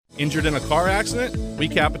Injured in a car accident? We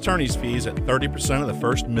cap attorney's fees at 30% of the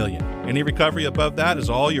first $1 million. Any recovery above that is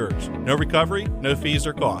all yours. No recovery, no fees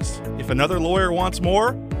or costs. If another lawyer wants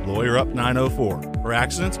more, Lawyer Up 904. For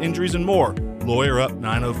accidents, injuries, and more, Lawyer Up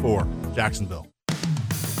 904. Jacksonville.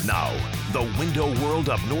 Now, the Window World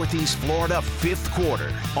of Northeast Florida fifth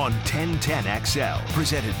quarter on 1010XL,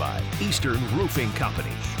 presented by Eastern Roofing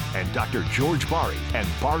Company and Dr. George Bari and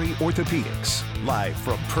Bari Orthopedics. Live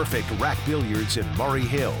from Perfect Rack Billiards in Murray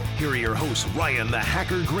Hill, here are your hosts Ryan the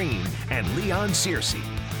Hacker Green and Leon Searcy.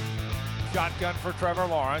 Shotgun for Trevor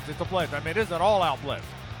Lawrence. It's a blitz. I mean, it's an all-out blitz.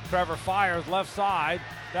 Trevor fires left side.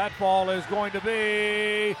 That ball is going to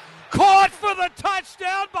be caught for the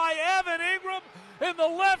touchdown by Evan Ingram in the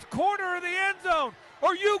left corner of the end zone.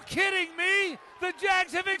 Are you kidding me? The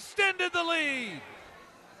Jags have extended the lead.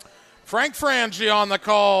 Frank Frangie on the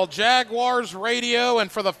call, Jaguars radio,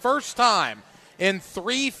 and for the first time in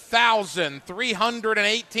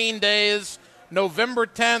 3,318 days, November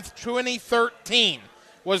 10th, 2013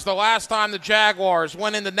 was the last time the Jaguars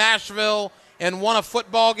went into Nashville and won a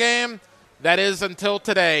football game. That is until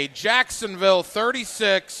today. Jacksonville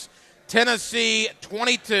 36, Tennessee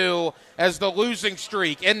 22, as the losing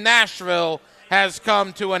streak in Nashville has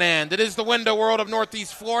come to an end. It is the Window World of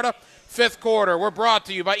Northeast Florida, fifth quarter. We're brought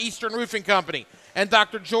to you by Eastern Roofing Company and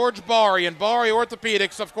Dr. George Bari and Bari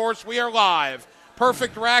Orthopedics. Of course, we are live.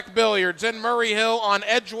 Perfect Rack Billiards in Murray Hill on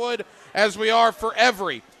Edgewood, as we are for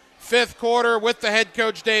every fifth quarter with the head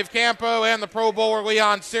coach Dave Campo and the Pro Bowler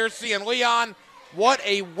Leon Searcy. And Leon, what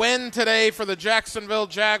a win today for the Jacksonville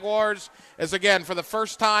Jaguars, as again, for the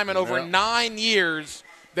first time in over 9 years,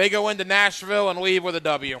 they go into Nashville and leave with a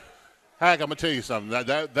W. Hack, I'm going to tell you something.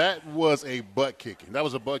 That was a butt kicking. That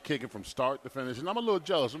was a butt kicking from start to finish. And I'm a little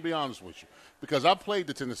jealous, I'm going to be honest with you, because I played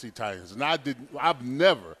the Tennessee Titans, and I've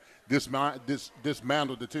never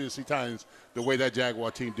dismantled the Tennessee Titans the way that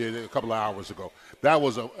Jaguar team did a couple of hours ago. That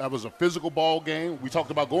was a physical ball game. We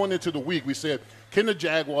talked about going into the week. We said, can the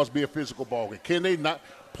Jaguars be a physical ball game? Can they not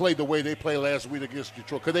play the way they played last week against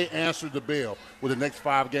Detroit? Could they answer the bell with the next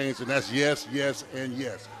 5 games? And that's yes, yes, and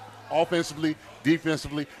yes. Offensively,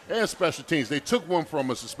 defensively, and special teams. They took one from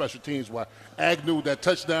us in special teams while Agnew, that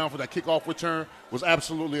touchdown for that kickoff return, was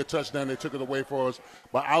absolutely a touchdown. They took it away for us.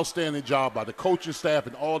 But outstanding job by the coaching staff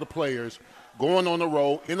and all the players going on the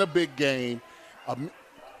road in a big game. I'm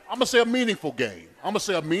going to say a meaningful game. I'm going to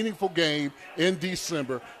say a meaningful game in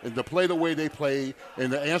December, and to play the way they played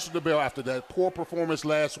and to answer the bell after that poor performance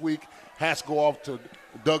last week has to go off to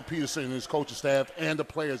Doug Peterson and his coaching staff and the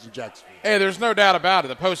players in Jacksonville. Hey, there's no doubt about it.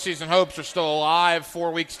 The postseason hopes are still alive.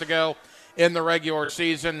 4 weeks to go in the regular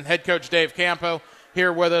season. Head coach Dave Campo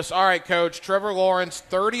here with us. All right, Coach, Trevor Lawrence,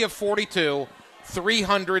 30 of 42,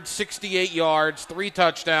 368 yards, 3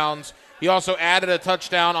 touchdowns. He also added a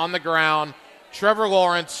touchdown on the ground. Trevor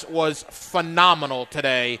Lawrence was phenomenal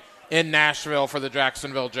today in Nashville for the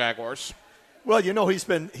Jacksonville Jaguars. Well, you know, he's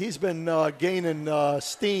been gaining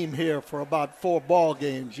steam here for about 4 ball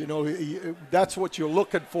games. You know, that's what you're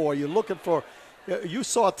looking for. You're looking for. You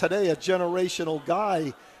saw today a generational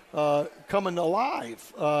guy coming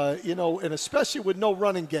alive. You know, and especially with no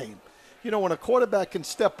running game. You know, when a quarterback can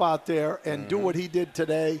step out there and do what he did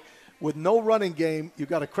today with no running game, you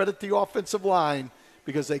got to credit the offensive line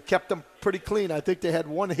because they kept him pretty clean. I think they had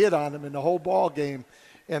 1 hit on him in the whole ball game.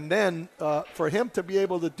 And then for him to be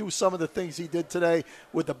able to do some of the things he did today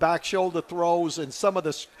with the back shoulder throws and some of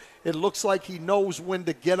the – it looks like he knows when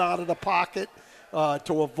to get out of the pocket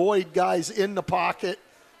to avoid guys in the pocket.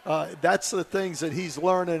 That's the things that he's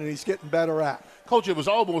learning and he's getting better at. Coach, it was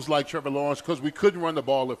almost like Trevor Lawrence, because we couldn't run the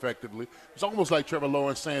ball effectively. It's almost like Trevor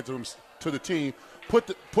Lawrence saying to the team,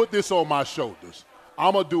 put this on my shoulders.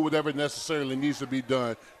 I'm going to do whatever necessarily needs to be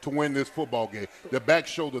done to win this football game. The back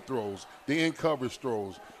shoulder throws, the in-coverage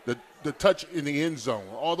throws, the touch in the end zone,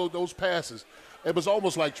 all those passes. It was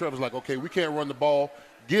almost like Trevor's like, okay, we can't run the ball.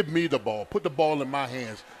 Give me the ball. Put the ball in my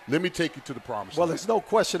hands. Let me take you to the promised land. Well, there's no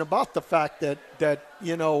question about the fact that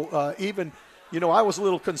you know, even – you know, I was a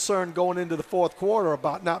little concerned going into the fourth quarter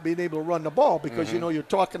about not being able to run the ball because, you know, you're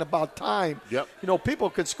talking about time. Yep. You know, people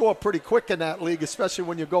can score pretty quick in that league, especially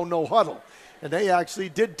when you go no huddle. And they actually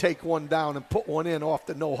did take one down and put one in off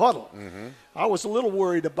the no huddle. I was a little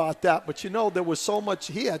worried about that, but, you know, there was so much –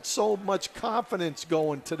 he had so much confidence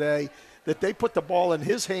going today that they put the ball in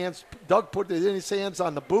his hands. Doug put it in his hands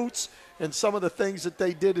on the boots and some of the things that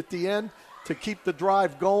they did at the end to keep the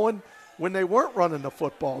drive going when they weren't running the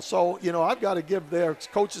football. So, you know, I've got to give their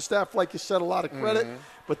coaching staff, like you said, a lot of credit.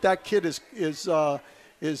 But that kid is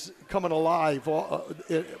coming alive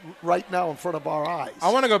right now in front of our eyes.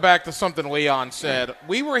 I want to go back to something Leon said.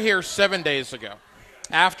 We were here 7 days ago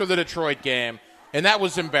after the Detroit game, and that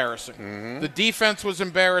was embarrassing. The defense was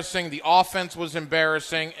embarrassing. The offense was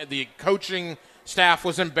embarrassing. The coaching staff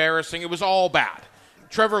was embarrassing. It was all bad.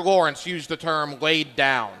 Trevor Lawrence used the term laid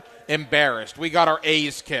down, embarrassed. We got our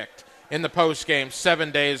A's kicked in the postgame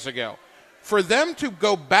 7 days ago. For them to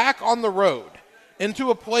go back on the road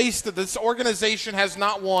into a place that this organization has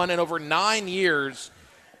not won in over 9 years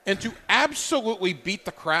and to absolutely beat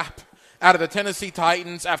the crap out of the Tennessee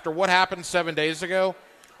Titans after what happened 7 days ago,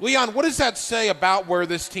 Leon, what does that say about where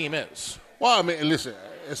this team is? Well, I mean, listen,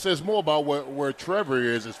 it says more about where Trevor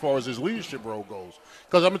is as far as his leadership role goes.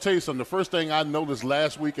 Because I'm going to tell you something. The first thing I noticed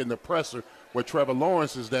last week in the presser with Trevor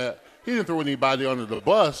Lawrence is that he didn't throw anybody under the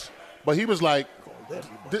bus, but he was like,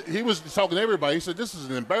 he was talking to everybody. He said, this is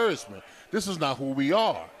an embarrassment. This is not who we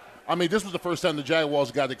are. I mean, this was the first time the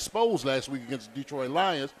Jaguars got exposed last week against the Detroit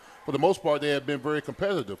Lions. For the most part, they have been very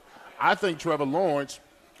competitive. I think Trevor Lawrence,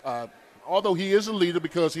 although he is a leader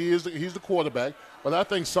because he's the quarterback, but I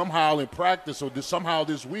think somehow in practice or somehow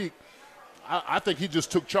this week, I think he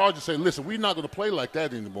just took charge and said, listen, we're not going to play like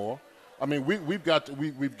that anymore. I mean, we've got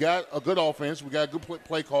a good offense. We got good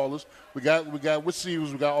play callers. We got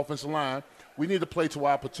receivers. We got offensive line. We need to play to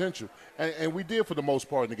our potential. And we did for the most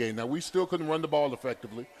part in the game. Now, we still couldn't run the ball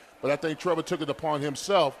effectively, but I think Trevor took it upon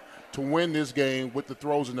himself to win this game with the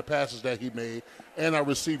throws and the passes that he made, and our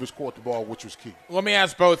receivers caught the ball, which was key. Let me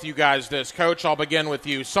ask both you guys this. Coach, I'll begin with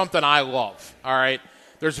you. Something I love, all right?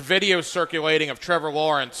 There's a video circulating of Trevor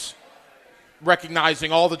Lawrence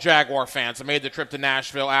recognizing all the Jaguar fans that made the trip to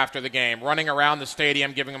Nashville after the game, running around the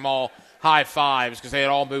stadium, giving them all high fives because they had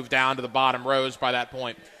all moved down to the bottom rows by that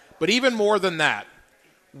point. But even more than that,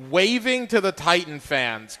 waving to the Titan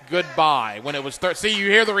fans goodbye when it was see, you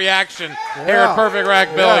hear the reaction here at Perfect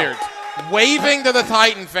Rack Billiards. Waving to the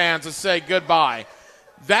Titan fans to say goodbye.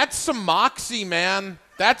 That's some moxie, man.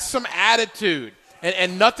 That's some attitude.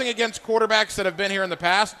 And nothing against quarterbacks that have been here in the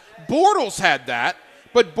past. Bortles had that,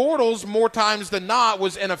 but Bortles, more times than not,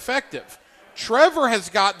 was ineffective. Trevor has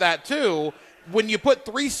got that too. When you put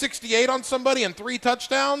 368 on somebody and 3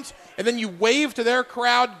 touchdowns, and then you wave to their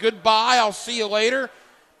crowd, goodbye, I'll see you later.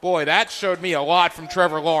 Boy, that showed me a lot from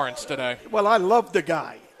Trevor Lawrence today. Well, I love the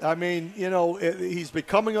guy. I mean, you know, he's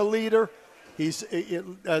becoming a leader. He's,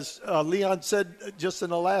 as Leon said just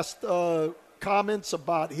in the last comments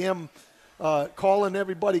about him calling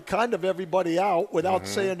everybody out without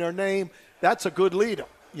saying their name. That's a good leader.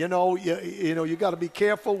 You know, you got to be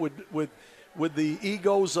careful with the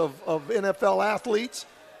egos of NFL athletes,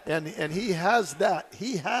 and he has that.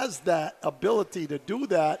 He has that ability to do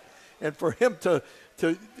that, and for him to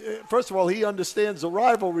first of all, he understands the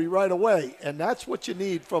rivalry right away, and that's what you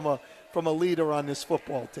need from a leader on this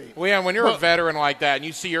football team. Leon, when you're a veteran like that and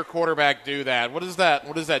you see your quarterback do that, what does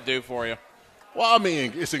that do for you? Well, I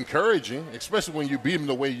mean, it's encouraging, especially when you beat them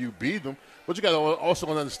the way you beat them. But you got to also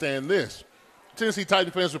understand this. Tennessee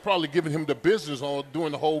Titan fans were probably giving him the business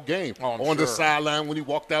during the whole game. On the sideline when he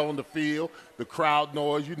walked out on the field, the crowd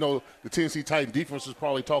noise. You know, the Tennessee Titan defense was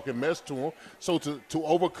probably talking mess to him. So to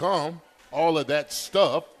overcome all of that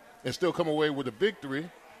stuff and still come away with a victory,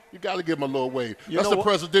 you got to give him a little wave. That's the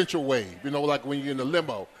presidential wave, you know, like when you're in the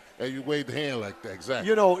limo and you wave the hand like that. Exactly.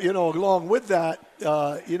 You know, along with that,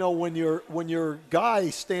 when your guy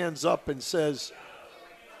stands up and says,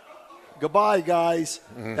 goodbye, guys,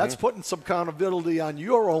 that's putting some accountability on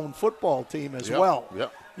your own football team as well.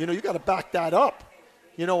 Yep. You know, you got to back that up.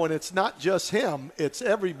 You know, and it's not just him, it's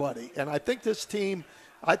everybody. And I think this team,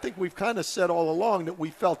 we've kind of said all along that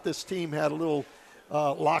we felt this team had a little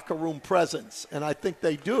locker room presence. And I think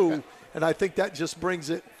they do. And I think that just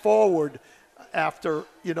brings it forward after,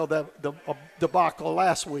 you know, the debacle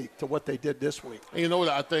last week to what they did this week. And you know what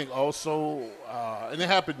I think also, and it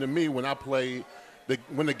happened to me when I played,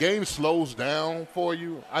 when the game slows down for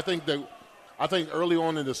you, I think early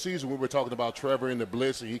on in the season we were talking about Trevor in the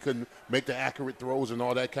blitz and he couldn't make the accurate throws and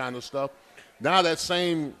all that kind of stuff. Now that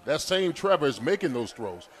same Trevor is making those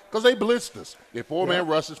throws because they blitzed us. They 4-man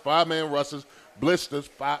rushes, 5-man rushes, blitzed us,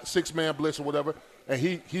 6-man blitz or whatever, and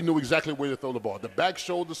he knew exactly where to throw the ball. The back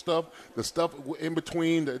shoulder stuff, the stuff in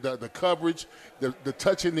between, the coverage, the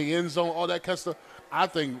touch in the end zone, all that kind of stuff. I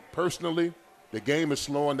think personally the game is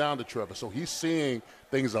slowing down to Trevor, so he's seeing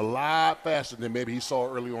things a lot faster than maybe he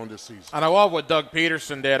saw early on this season. And I love what Doug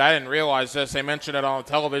Peterson did. I didn't realize this. They mentioned it on a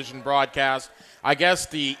television broadcast. I guess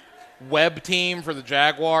the web team for the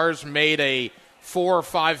Jaguars made a 4 or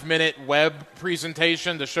 5 minute web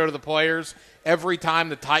presentation to show to the players every time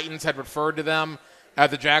the Titans had referred to them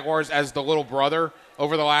at the Jaguars as the little brother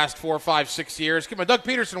over the last 4, 5, 6 years. Doug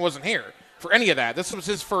Peterson wasn't here for any of that. This was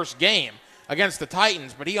his first game against the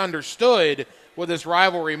Titans, but he understood what this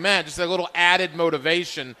rivalry meant, just a little added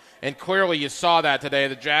motivation And clearly you saw that today.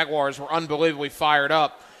 The Jaguars were unbelievably fired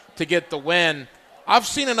up to get the win. I've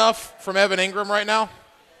seen enough from Evan Ingram right now.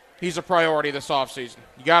 He's a priority this offseason.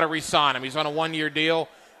 You got to re-sign him. He's on a 1-year deal.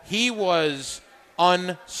 He was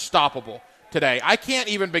unstoppable today. I can't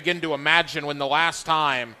even begin to imagine when the last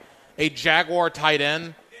time a Jaguar tight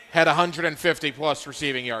end had 150-plus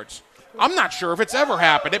receiving yards. I'm not sure if it's ever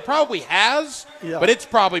happened. It probably has, but it's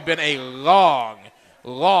probably been a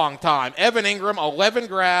long time. Evan Ingram, 11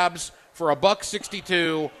 grabs for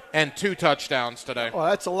 $162 and 2 touchdowns today. Well,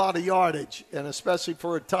 that's a lot of yardage, and especially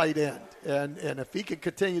for a tight end. And if he can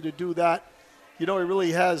continue to do that, he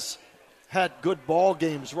really has had good ball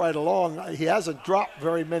games right along. He hasn't dropped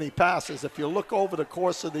very many passes. If you look over the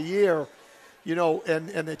course of the year,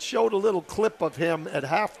 and it showed a little clip of him at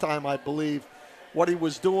halftime, I believe, what he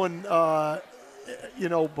was doing,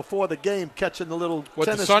 before the game, catching the little with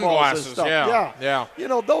tennis the sunglasses, balls and stuff.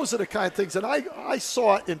 Yeah. Those are the kind of things. And I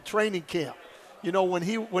saw it in training camp.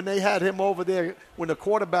 When they had him over there, when the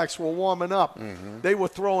quarterbacks were warming up, they were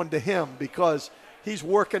throwing to him because he's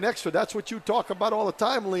working extra. That's what you talk about all the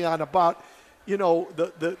time, Leon, about,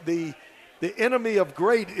 the enemy of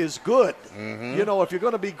great is good. If you're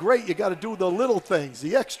going to be great, you got to do the little things,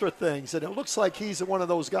 the extra things. And it looks like he's one of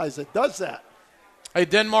those guys that does that. Hey,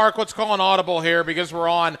 Denmark, let's call an audible here because we're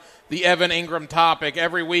on the Evan Ingram topic.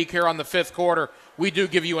 Every week here on the fifth quarter, we do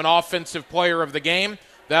give you an offensive player of the game.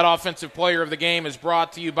 That offensive player of the game is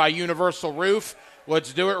brought to you by Universal Roof.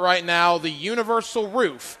 Let's do it right now. The Universal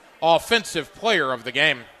Roof offensive player of the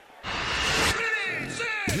game.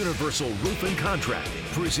 Universal Roof and Contracting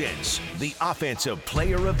presents the offensive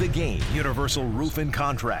player of the game. Universal Roof and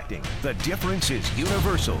Contracting. The difference is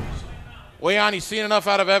universal. Leon, you've seen enough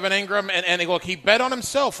out of Evan Ingram, and look, he bet on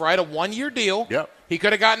himself, right? A 1-year deal. Yep. He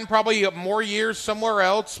could have gotten probably more years somewhere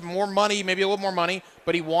else, more money, maybe a little more money,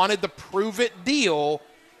 but he wanted the prove-it deal.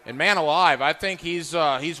 And man alive, I think he's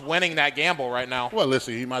winning that gamble right now. Well,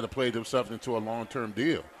 listen, he might have played himself into a long-term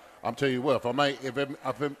deal. I'm telling you what,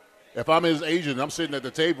 if I'm his agent, I'm sitting at the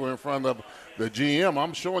table in front of the GM,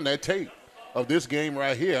 I'm showing that tape of this game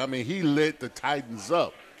right here. I mean, he lit the Titans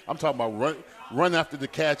up. I'm talking about run after the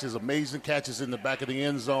catches, amazing catches in the back of the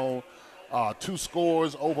end zone, 2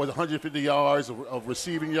 scores, over 150 yards of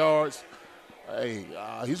receiving yards. Hey,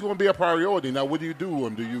 he's going to be a priority. Now, what do you do with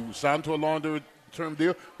him? Do you sign him to a longer-term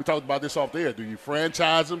deal? We talked about this off the air. Do you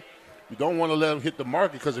franchise him? You don't want to let him hit the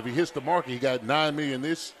market because if he hits the market, he got $9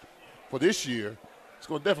 million for this year. He's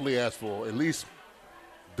going to definitely ask for at least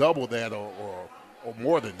double that or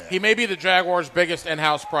more than that. He may be the Jaguars' biggest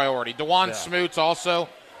in-house priority. DeJuan Smoot's also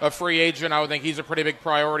a free agent. I would think he's a pretty big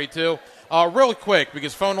priority too. Really quick,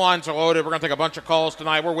 because phone lines are loaded. We're going to take a bunch of calls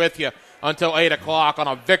tonight. We're with you until 8 o'clock on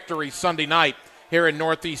a victory Sunday night here in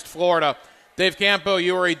Northeast Florida. Dave Campo,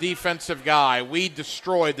 you are a defensive guy. We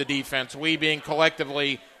destroyed the defense, we being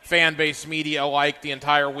collectively fan base media alike the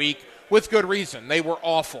entire week, with good reason. They were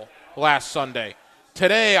awful last Sunday.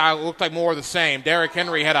 Today, I looked like more of the same. Derrick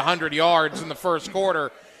Henry had 100 yards in the first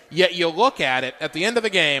quarter, yet you look at it, at the end of the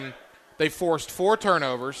game, they forced 4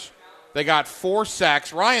 turnovers. They got 4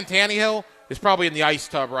 sacks. Ryan Tannehill is probably in the ice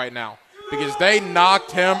tub right now because they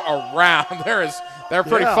knocked him around. They're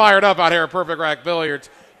pretty fired up out here at Perfect Rack Billiards.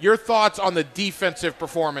 Your thoughts on the defensive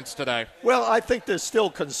performance today? Well, I think there's still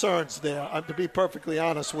concerns there. To be perfectly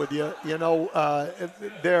honest with you,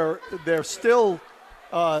 they're still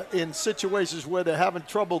in situations where they're having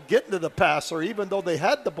trouble getting to the passer, even though they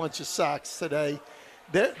had the bunch of sacks today.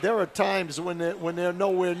 There are times when they're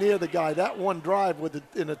nowhere near the guy. That one drive with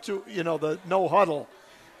the no huddle,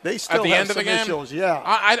 they still have some issues.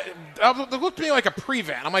 Yeah, it looked to me like a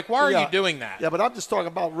prevent. I'm like, why are you doing that? Yeah, but I'm just talking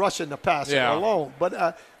about rushing the passer alone.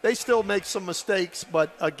 But they still make some mistakes.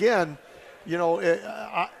 But again,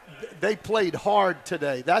 they played hard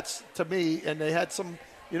today. That's to me, and they had some.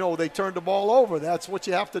 They turned the ball over. That's what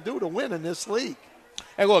you have to do to win in this league.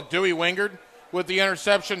 Hey, look, Dewey Wingard with the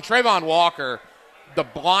interception. Trayvon Walker. The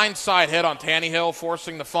blindside hit on Tannehill,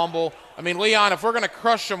 forcing the fumble. I mean, Leon, if we're going to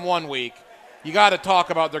crush them one week, you got to talk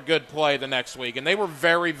about their good play the next week. And they were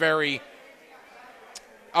very, very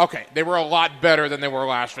they were a lot better than they were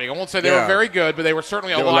last week. I won't say they were very good, but they were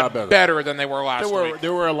certainly a lot better than they were last week. They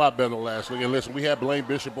were a lot better last week. And listen, we had Blaine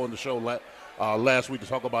Bishop on the show last week to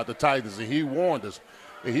talk about the Titans, and he warned us.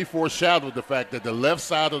 And he foreshadowed the fact that the left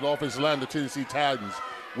side of the offensive line of the Tennessee Titans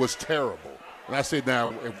was terrible. And I said,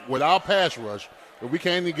 now, with our pass rush, if we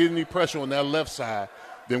can't even get any pressure on that left side,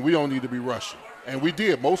 then we don't need to be rushing. And we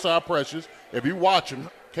did. Most of our pressures, if you watch them,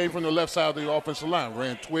 came from the left side of the offensive line,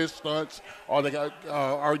 ran twist stunts. All they got,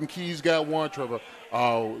 Arden Keys got one.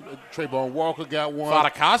 Trayvon Walker got one.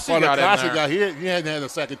 Fatukasi got in there. He hadn't had a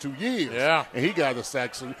sack in 2 years. Yeah. And he got a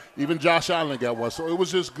sack. So even Josh Allen got one. So it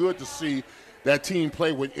was just good to see that team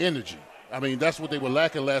play with energy. I mean, that's what they were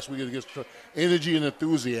lacking last week against energy and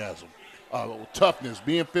enthusiasm, toughness,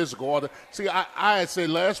 being physical. See, I had said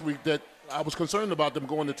last week that I was concerned about them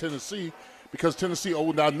going to Tennessee because Tennessee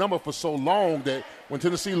owed our number for so long that when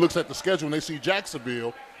Tennessee looks at the schedule and they see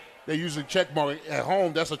Jacksonville, they usually check mark at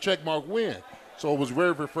home. That's a check mark win. So it was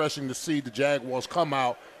very refreshing to see the Jaguars come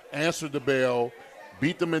out, answer the bell,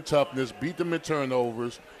 beat them in toughness, beat them in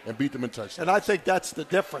turnovers, and beat them in touchdowns. And I think that's the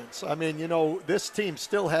difference. I mean, this team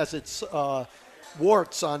still has its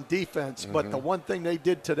warts on defense, but the one thing they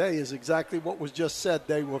did today is exactly what was just said.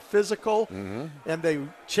 They were physical, and they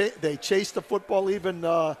chased the football. Even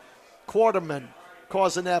Quarterman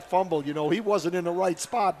causing that fumble, he wasn't in the right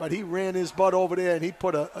spot, but he ran his butt over there, and he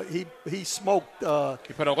put he smoked.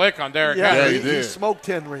 He put a lick on Derrick Henry. Henry. He smoked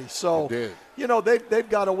Henry. So, they've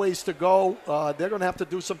got a ways to go. They're going to have to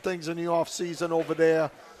do some things in the offseason over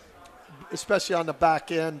there, especially on the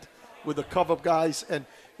back end with the cover guys. And,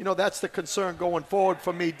 that's the concern going forward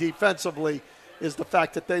for me defensively is the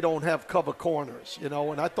fact that they don't have cover corners, and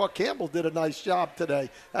I thought Campbell did a nice job today.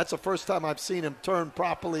 That's the first time I've seen him turn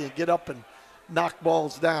properly and get up and knock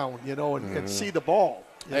balls down, and see the ball,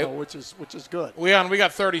 which is good. Leon, we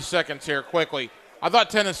got 30 seconds here quickly. I thought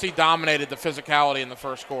Tennessee dominated the physicality in the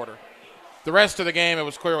first quarter. The rest of the game, it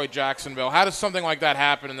was clearly Jacksonville. How does something like that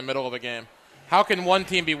happen in the middle of a game? How can one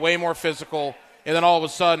team be way more physical, and then all of a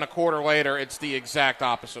sudden, a quarter later, it's the exact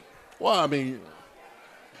opposite? Well, I mean,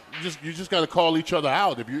 you just got to call each other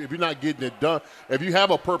out. If you're not getting it done, if you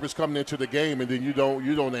have a purpose coming into the game and then you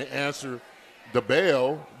don't answer the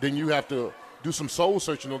bell, then you have to do some soul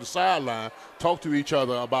searching on the sideline, talk to each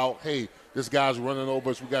other about, hey, this guy's running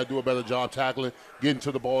over us. We got to do a better job tackling, getting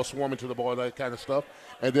to the ball, swarming to the ball, that kind of stuff.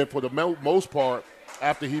 And then for the most part,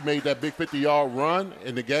 after he made that big 50-yard run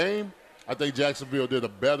in the game, I think Jacksonville did a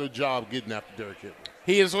better job getting after Derrick Henry.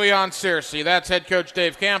 He is Leon Searcy. That's head coach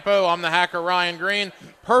Dave Campo. I'm the hacker Ryan Green.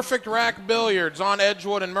 Perfect Rack Billiards on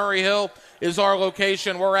Edgewood and Murray Hill is our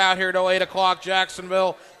location. We're out here till 8 o'clock,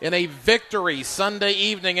 Jacksonville, in a victory Sunday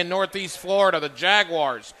evening in Northeast Florida. The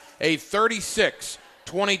Jaguars, a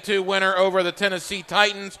 36-22 winner over the Tennessee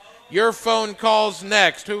Titans. Your phone calls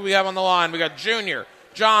next. Who do we have on the line? We got Junior,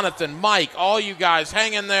 Jonathan, Mike, all you guys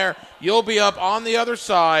hang in there. You'll be up on the other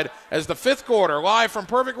side as the fifth quarter, live from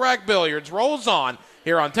Perfect Rack Billiards, rolls on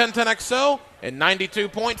here on 1010XL and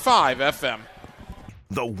 92.5 FM.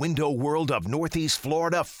 The Window World of Northeast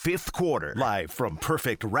Florida fifth quarter, live from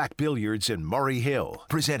Perfect Rack Billiards in Murray Hill,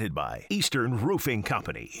 presented by Eastern Roofing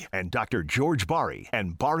Company and Dr. George Barry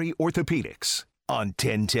and Barry Orthopedics on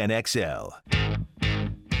 1010XL.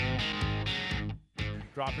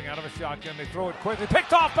 Dropping out of a shotgun, they throw it quickly,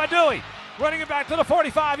 picked off by Dewey, running it back to the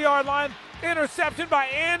 45-yard line, interception by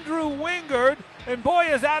Andrew Wingard, and boy,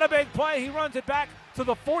 is that a big play. He runs it back to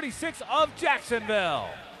the 46 of Jacksonville.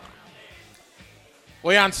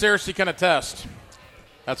 Leon Searcy can attest.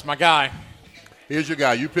 That's my guy. Here's your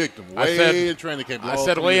guy. You picked him way in training camp. I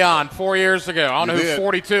said Leon 4 years ago. I don't know who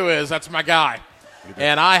 42 is. That's my guy.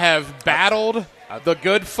 And I have battled the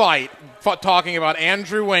good fight talking about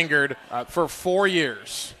Andrew Wingard for 4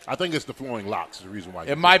 years. I think it's the flowing locks is the reason why.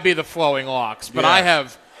 It might be the flowing locks, but yeah.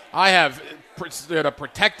 I have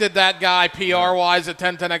protected that guy PR-wise at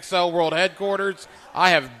 1010XL World Headquarters.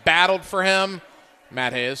 I have battled for him,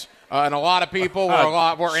 Matt Hayes, and a lot of people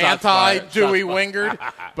were anti-Dewey Wingard,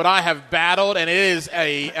 but I have battled, and it is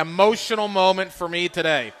a emotional moment for me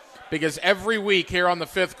today because every week here on the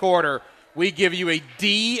fifth quarter, we give you a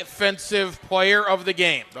defensive player of the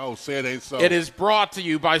game. Oh, say it ain't so. It is brought to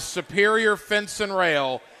you by Superior Fence and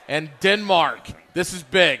Rail and Denmark. This is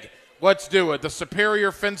big. Let's do it. The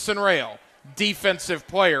Superior Fence and Rail defensive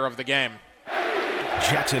player of the game.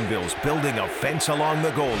 Jacksonville's building a fence along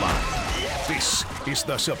the goal line. This is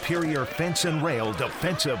the Superior Fence and Rail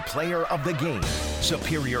defensive player of the game.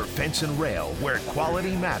 Superior Fence and Rail, where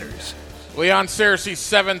quality matters. Leon Searcy,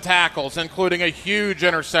 7 tackles, including a huge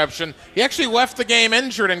interception. He actually left the game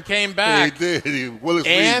injured and came back. He did.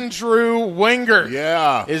 Andrew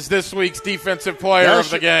Wingard is this week's defensive player of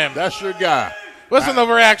the game. That's your guy. Listen to the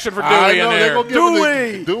reaction for Dewey in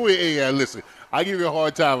here. Dewey, yeah, listen. I give you a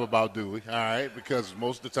hard time about Dewey, all right, because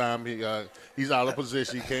most of the time he's out of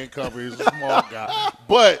position. He can't cover. He's a small guy.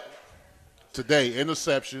 But today,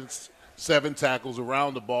 interceptions, 7 tackles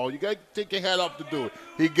around the ball. You got to take your hat off to Dewey.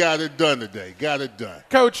 He got it done today. Got it done.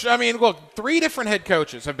 Coach, I mean, look, 3 different head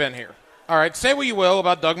coaches have been here. All right, say what you will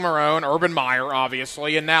about Doug Marrone, Urban Meyer,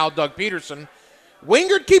 obviously, and now Doug Peterson.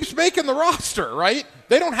 Wingard keeps making the roster, right?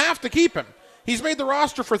 They don't have to keep him. He's made the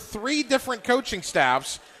roster for 3 different coaching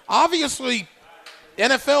staffs. Obviously,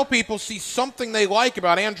 NFL people see something they like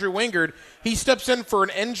about Andrew Wingard. He steps in for an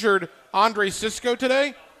injured Andre Cisco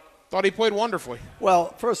today. Thought he played wonderfully.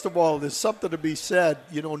 Well, first of all, there's something to be said.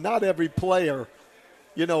 Not every player,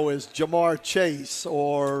 is Jamar Chase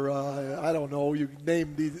or, I don't know, you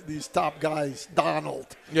name these top guys, Donald.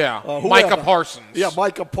 Yeah, Micah Parsons. Yeah,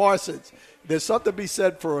 Micah Parsons. There's something to be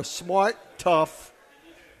said for a smart, tough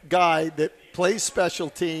guy that plays special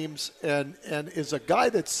teams and is a guy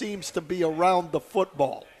that seems to be around the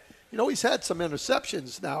football. He's had some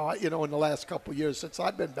interceptions now, in the last couple of years since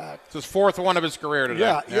I've been back. It's his 4th one of his career today.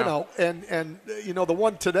 Yeah, and the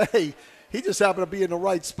one today, he just happened to be in the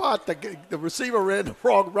right spot. The receiver ran the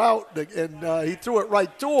wrong route, and he threw it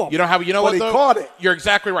right to him. You know what, he though? Caught it. You're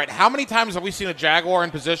exactly right. How many times have we seen a Jaguar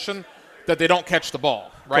in position that they don't catch the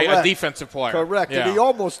ball, right? Correct. A defensive player. Correct. Yeah. And he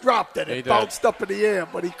almost dropped it. He It did. bounced up in the air,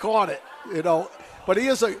 but he caught it, But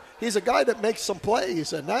he's a guy that makes some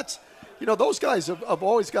plays, and that's, those guys have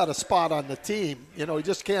always got a spot on the team. You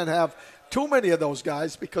just can't have too many of those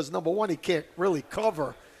guys because, number one, he can't really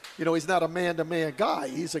cover. He's not a man-to-man guy.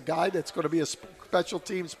 He's a guy that's going to be a special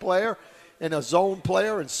teams player and a zone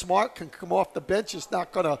player, and smart, can come off the bench. It's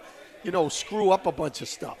not going to, screw up a bunch of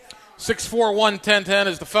stuff. 641-1010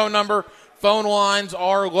 is the phone number. Phone lines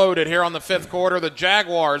are loaded here on the 5th quarter. The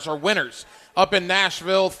Jaguars are winners up in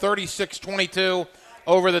Nashville, 36-22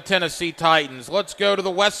 over the Tennessee Titans. Let's go to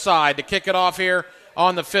the west side to kick it off here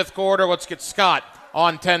on the 5th quarter. Let's get Scott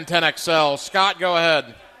on 1010XL. Scott, go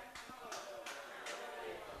ahead.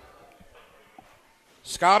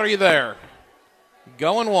 Scott, are you there?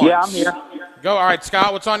 Going once. Yeah, I'm here. Go. All right,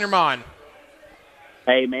 Scott, what's on your mind?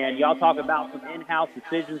 Hey, man, y'all talk about some in-house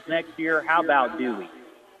decisions next year. How about Dewey?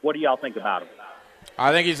 What do y'all think about him?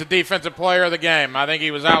 I think he's the defensive player of the game. I think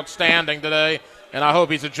he was outstanding today, and I hope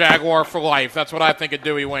he's a Jaguar for life. That's what I think of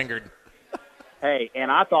Dewey Wingard. Hey,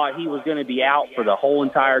 and I thought he was going to be out for the whole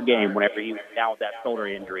entire game whenever he was down with that shoulder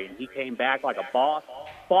injury. And he came back like a boss,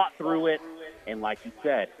 fought through it, and like you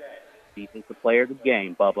said, defensive player of the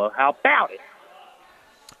game, Bubba. How about it?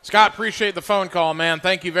 Scott, appreciate the phone call, man.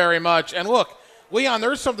 Thank you very much. And look, Leon,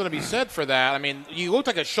 there's something to be said for that. I mean, you looked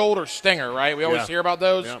like a shoulder stinger, right? We always hear about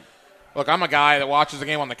those. Yeah. Look, I'm a guy that watches the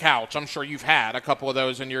game on the couch. I'm sure you've had a couple of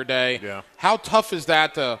those in your day. Yeah. How tough is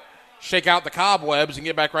that to shake out the cobwebs and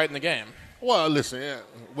get back right in the game? Well, listen,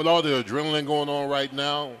 with all the adrenaline going on right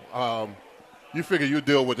now, you figure you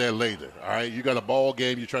deal with that later, all right? You got a ball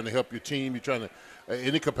game. You're trying to help your team. You're trying to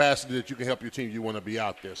any capacity that you can help your team, you want to be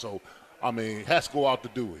out there. So, I mean, he has to go out to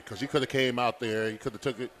do it because he could have came out there. He could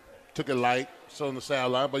have took it light, so on the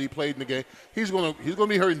sideline, but he played in the game. He's gonna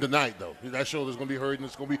be hurting tonight, though. That shoulder's gonna be hurting.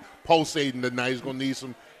 It's gonna be pulsating tonight. He's gonna need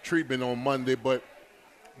some treatment on Monday. But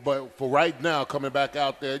for right now, coming back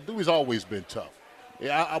out there, Dewey's always been tough.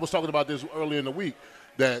 Yeah, I was talking about this earlier in the week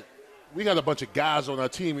that we got a bunch of guys on our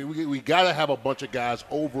team. We got to have a bunch of guys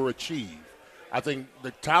overachieve. I think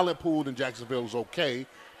the talent pool in Jacksonville is okay,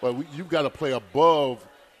 but you've got to play above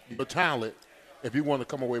your talent if you want to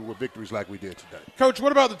come away with victories like we did today. Coach,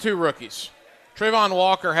 what about the 2 rookies? Trayvon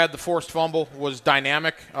Walker had the forced fumble, was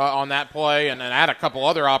dynamic on that play, and had a couple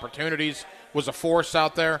other opportunities, was a force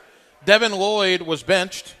out there. Devin Lloyd was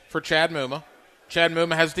benched for Chad Muma. Chad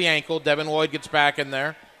Muma has the ankle. Devin Lloyd gets back in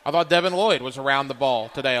there. I thought Devin Lloyd was around the ball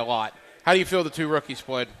today a lot. How do you feel the 2 rookies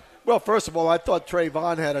played? Well, first of all, I thought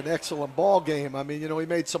Trayvon had an excellent ball game. I mean, he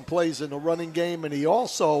made some plays in the running game, and he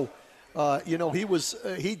also,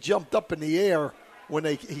 he jumped up in the air when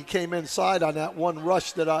he came inside on that one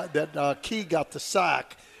rush that Key got the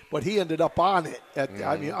sack, but he ended up on it.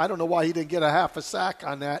 I mean, I don't know why he didn't get a half a sack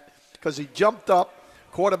on that because he jumped up,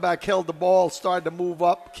 quarterback held the ball, started to move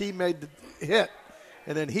up, Key made the hit,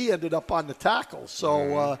 and then he ended up on the tackle.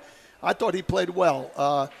 So I thought he played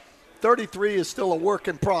well. 33 is still a work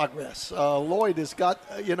in progress. Lloyd has got,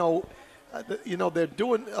 they're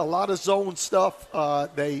doing a lot of zone stuff.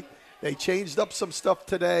 They changed up some stuff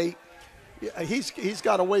today. He's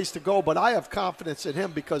got a ways to go, but I have confidence in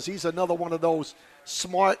him because he's another one of those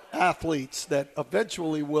smart athletes that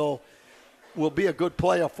eventually will be a good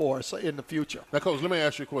player for us in the future. Now, Coach, let me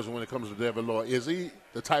ask you a question when it comes to Devin Lloyd. Is he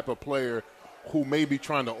the type of player who may be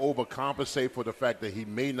trying to overcompensate for the fact that he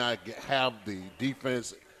may not have the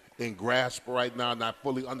defense in grasp right now, not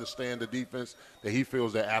fully understand the defense, that he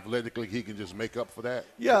feels that athletically he can just make up for that?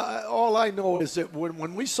 Yeah, all I know is that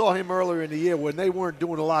when we saw him earlier in the year, when they weren't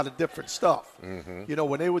doing a lot of different stuff,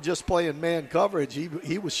 when they were just playing man coverage,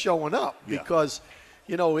 he was showing up because,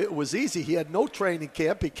 it was easy. He had no training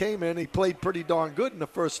camp. He came in. He played pretty darn good in the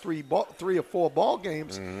first three or four ball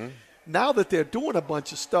games. Mm-hmm. Now that they're doing a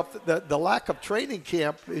bunch of stuff, the lack of training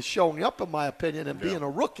camp is showing up, in my opinion, and being a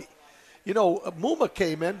rookie. Muma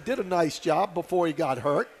came in, did a nice job before he got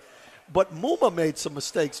hurt. But Muma made some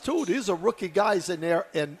mistakes, too. These are rookie guys in there,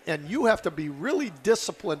 and you have to be really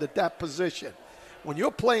disciplined at that position. When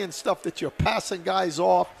you're playing stuff that you're passing guys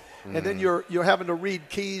off, and then you're having to read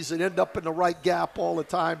keys and end up in the right gap all the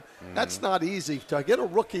time, that's not easy. To get a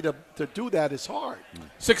rookie to do that is hard.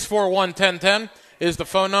 641-1010 is the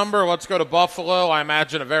phone number. Let's go to Buffalo. I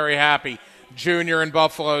imagine a very happy Junior in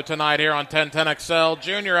Buffalo tonight here on 1010XL.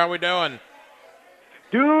 Junior, how we doing?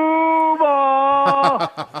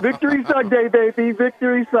 Duval! Victory Sunday, baby!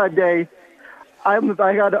 Victory Sunday. I'm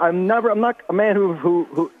not a man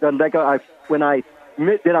who when I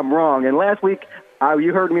admit that I'm wrong. And last week,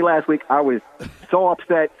 you heard me last week. I was so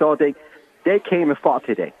upset. So they came and fought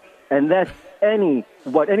today, and that's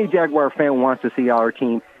what any Jaguar fan wants to see our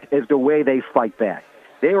team is the way they fight back.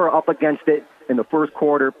 They were up against it in the first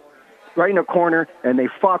quarter, right in the corner, and they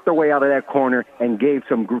fought their way out of that corner and gave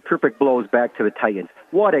some terrific blows back to the Titans.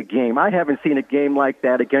 What a game. I haven't seen a game like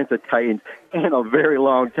that against the Titans in a very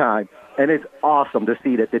long time. And it's awesome to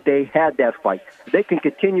see that they had that fight. They can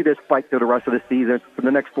continue this fight through the rest of the season for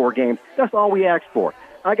the next 4 games. That's all we asked for.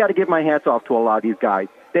 I got to give my hats off to a lot of these guys.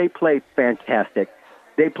 They played fantastic.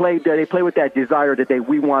 They play with that desire that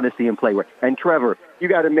we want to see them play with. And Trevor, you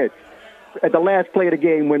got to admit, at the last play of the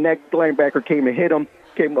game, when that linebacker came and hit him,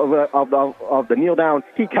 of the kneel down,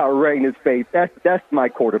 he got right in his face. That's my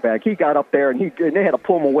quarterback. He got up there and they had to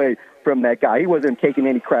pull him away from that guy. He wasn't taking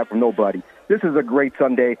any crap from nobody. This is a great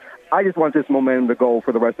Sunday. I just want this momentum to go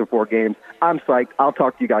for the rest of 4 games. I'm psyched. I'll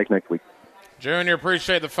talk to you guys next week. Junior,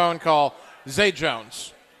 appreciate the phone call. Zay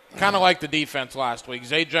Jones, kind of like the defense last week.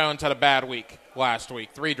 Zay Jones had a bad week last week,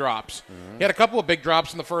 3 drops. Mm-hmm. He had a couple of big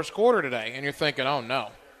drops in the first quarter today, and you're thinking, oh, no,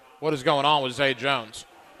 what is going on with Zay Jones?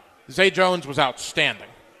 Zay Jones was outstanding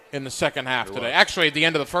in the second half today. Actually, at the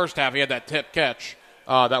end of the first half, he had that tip catch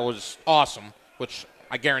that was awesome, which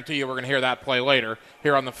I guarantee you we're going to hear that play later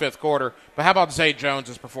here on the 5th quarter. But how about Zay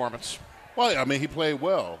Jones' performance? Well, I mean, he played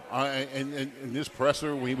well. And in this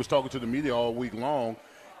presser, when he was talking to the media all week long,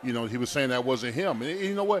 he was saying that wasn't him. And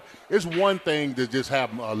you know what? It's one thing to just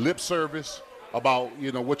have a lip service about,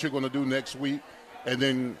 what you're going to do next week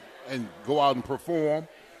and go out and perform.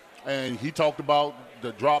 And he talked about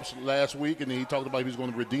the drops last week, and then he talked about he was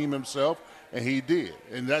going to redeem himself, and he did.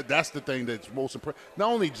 And that's the thing that's most impressive.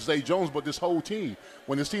 Not only Zay Jones, but this whole team.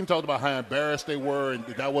 When this team talked about how embarrassed they were and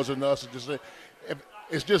that wasn't us,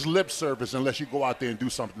 it's just lip service unless you go out there and do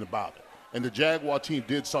something about it. And the Jaguar team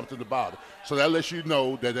did something about it. So that lets you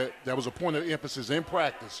know that was a point of emphasis in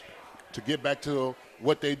practice to get back to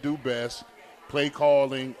what they do best, play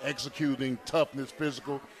calling, executing, toughness,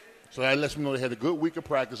 physical. So that lets me know they had a good week of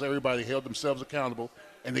practice. Everybody held themselves accountable,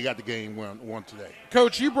 and they got the game won today.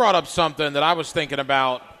 Coach, you brought up something that I was thinking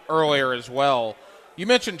about earlier as well. You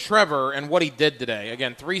mentioned Trevor and what he did today.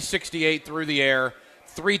 Again, 368 through the air,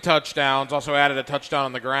 3 touchdowns, also added a touchdown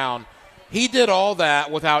on the ground. He did all that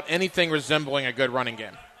without anything resembling a good running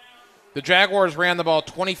game. The Jaguars ran the ball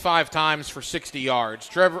 25 times for 60 yards.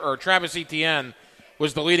 Travis Etienne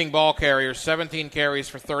was the leading ball carrier, 17 carries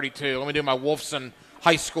for 32. Let me do my Wolfson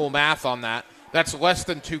high school math on that. That's less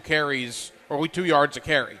than 2 carries, or 2 yards a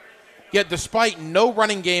carry. Yet despite no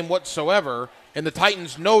running game whatsoever, and the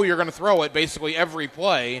Titans know you're going to throw it basically every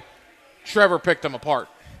play, Trevor picked them apart.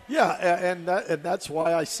 Yeah, and that's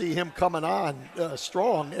why I see him coming on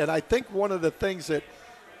strong. And I think one of the things that,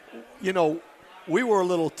 we were a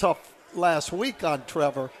little tough last week on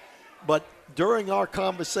Trevor, but during our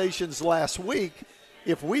conversations last week,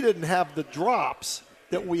 if we didn't have the drops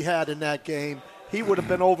that we had in that game, he would have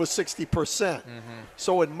been over 60%. Mm-hmm.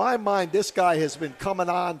 So in my mind, this guy has been coming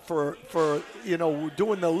on for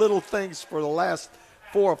doing the little things for the last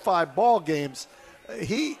 4 or 5 ball games.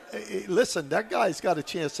 Listen, that guy's got a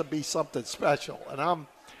chance to be something special, and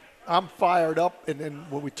I'm fired up. And then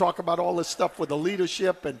when we talk about all this stuff with the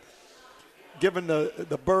leadership and giving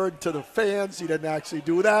the bird to the fans, he didn't actually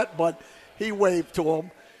do that, but he waved to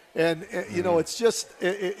them, and it's just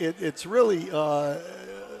it's really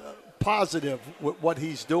positive with what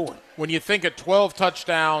he's doing. When you think of 12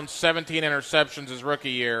 touchdowns, 17 interceptions his rookie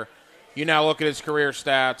year, you now look at his career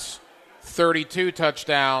stats, 32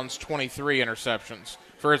 touchdowns, 23 interceptions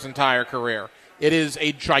for his entire career. It is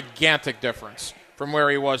a gigantic difference from where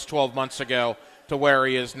he was 12 months ago to where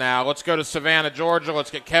he is now. Let's go to Savannah, Georgia. Let's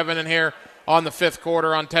get Kevin in here on the 5th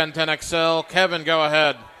quarter on 1010XL. Kevin, go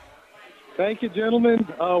ahead. Thank you, gentlemen.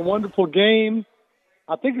 Wonderful game.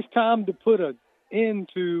 I think it's time to put a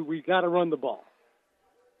into we got to run the ball.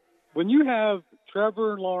 When you have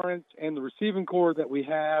Trevor Lawrence and the receiving core that we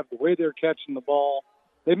have, the way they're catching the ball,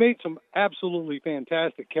 they made some absolutely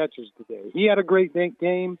fantastic catches today. He had a great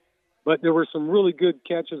game, but there were some really good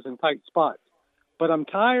catches in tight spots. But I'm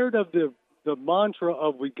tired of the mantra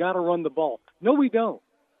of we got to run the ball. No, we don't.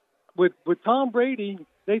 With Tom Brady,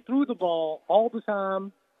 they threw the ball all the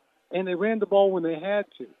time, and they ran the ball when they had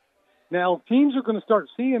to. Now, teams are going to start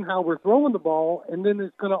seeing how we're throwing the ball, and then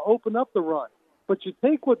it's going to open up the run. But you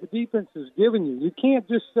take what the defense is giving you. You can't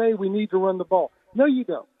just say we need to run the ball. No, you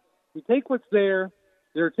don't. You take what's there.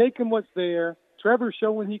 They're taking what's there. Trevor's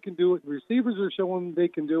showing he can do it. The receivers are showing they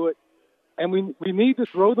can do it. And we need to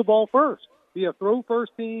throw the ball first. Be a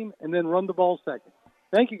throw-first team and then run the ball second.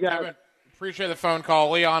 Thank you, guys. Kevin, appreciate the phone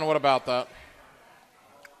call. Leon, what about that?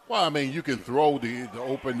 Well, I mean, you can throw to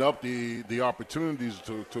open up the opportunities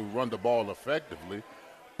to run the ball effectively.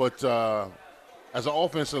 But as an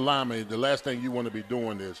offensive lineman, the last thing you want to be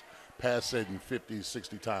doing is pass setting 50,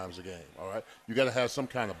 60 times a game, all right? You got to have some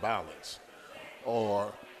kind of balance.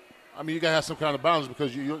 You got to have some kind of balance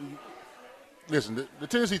because you listen, the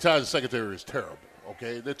Tennessee Titans secondary is terrible,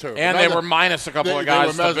 okay? They're terrible. And they were minus a couple of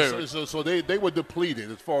guys to boot. So they were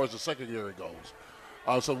depleted as far as the secondary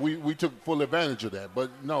goes. So we took full advantage of that. But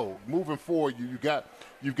no, moving forward, you've got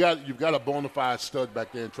a bona fide stud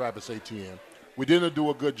back there in Travis Etienne. We didn't do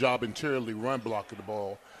a good job interiorly run blocking the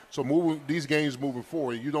ball. So these games moving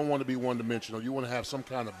forward, you don't want to be one-dimensional. You want to have some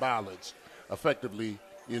kind of balance effectively,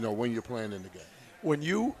 when you're playing in the game. When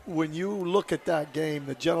you look at that game,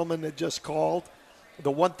 the gentleman that just called,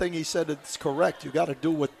 the one thing he said is correct. You got to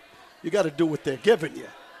do what they're giving you.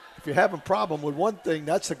 If you're having a problem with one thing,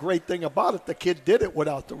 that's the great thing about it. The kid did it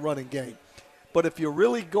without the running game. But if you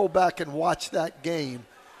really go back and watch that game,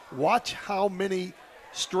 watch how many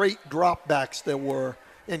straight dropbacks there were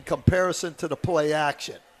in comparison to the play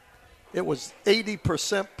action. It was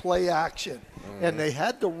 80% play action, and they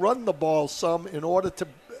had to run the ball some in order to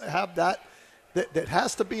have that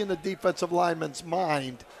has to be in the defensive lineman's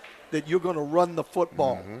mind that you're going to run the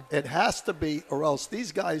football. It has to be, or else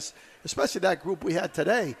these guys, especially that group we had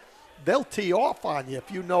today, they'll tee off on you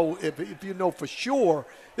if you know for sure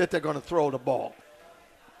that they're going to throw the ball.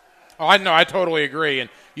 Oh, I know. I totally agree. And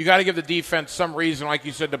you got to give the defense some reason, like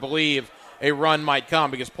you said, to believe a run might come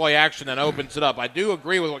because play action then opens it up. I do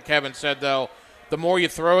agree with what Kevin said, though. The more you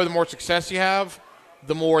throw, the more success you have,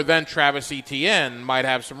 the more then Travis Etienne might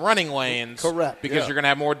have some running lanes. Correct. Because you're going to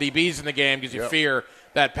have more DBs in the game because you fear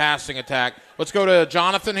that passing attack. Let's go to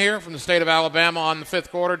Jonathan here from the state of Alabama on the fifth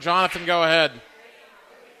quarter. Jonathan, go ahead.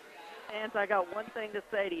 And I got one thing to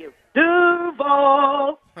say to you.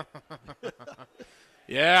 Duval!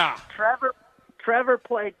 Yeah. Trevor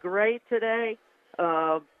played great today.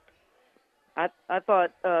 I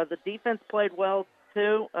thought the defense played well,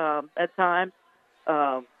 too, at times.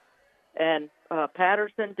 And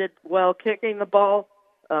Patterson did well kicking the ball.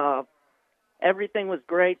 Everything was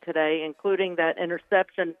great today, including that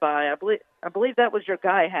interception by, I believe that was your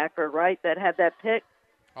guy, Hacker, right, that had that pick?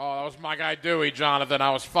 Oh, that was my guy Dewey, Jonathan.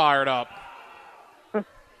 I was fired up.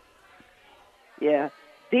 Yeah.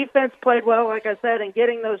 Defense played well, like I said, and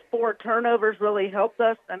getting those 4 turnovers really helped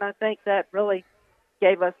us, and I think that really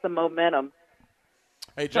gave us the momentum.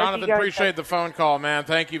 Hey, Jonathan, appreciate the phone call, man.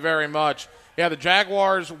 Thank you very much. Yeah, the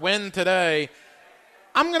Jaguars win today.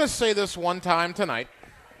 I'm going to say this one time tonight,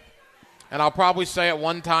 and I'll probably say it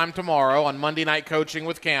one time tomorrow on Monday Night Coaching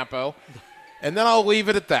with Campo, and then I'll leave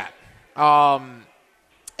it at that.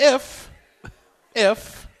 If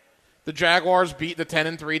the Jaguars beat the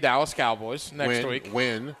 10-3 Dallas Cowboys next week.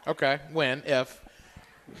 Win. Okay, win, if.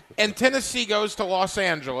 And Tennessee goes to Los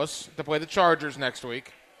Angeles to play the Chargers next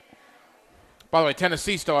week. By the way,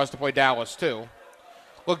 Tennessee still has to play Dallas, too.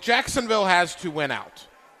 Look, Jacksonville has to win out.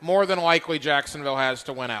 More than likely, Jacksonville has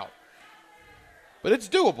to win out. But it's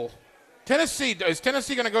doable. Is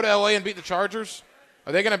Tennessee going to go to L.A. and beat the Chargers?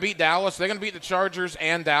 Are they going to beat Dallas? Are they going to beat the Chargers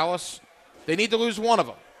and Dallas? They need to lose one of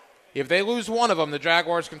them. If they lose one of them, the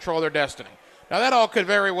Jaguars control their destiny. Now, that all could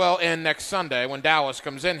very well end next Sunday when Dallas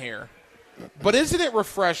comes in here. But isn't it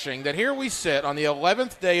refreshing that here we sit on the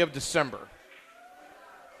 11th day of December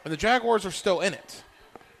and the Jaguars are still in it?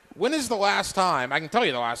 When is the last time? I can tell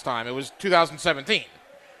you the last time. It was 2017.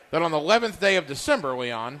 That on the 11th day of December,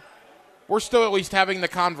 Leon, we're still at least having the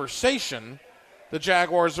conversation the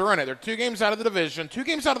Jaguars are in it. They're 2 games out of the division, 2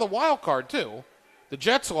 games out of the wild card, too. The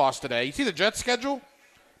Jets lost today. You see the Jets' schedule?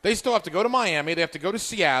 They still have to go to Miami. They have to go to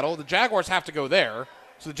Seattle. The Jaguars have to go there.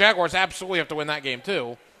 So the Jaguars absolutely have to win that game,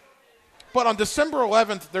 too. But on December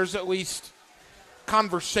 11th, there's at least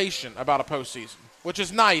conversation about a postseason, which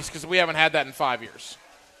is nice because we haven't had that in 5 years.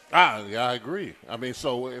 Yeah, I agree. I mean,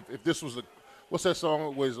 so if this was what's that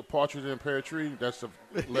song? Was a partridge in a pear tree? That's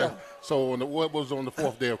so what was on the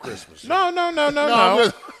fourth day of Christmas? No.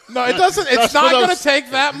 No, it doesn't. It's not going to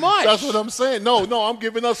take that much. That's what I'm saying. No, I'm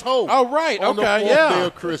giving us hope. Oh, right. On the fourth yeah. day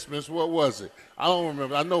of Christmas, what was it? I don't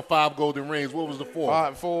remember. I know 5 golden rings. What was the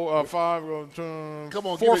fourth? Come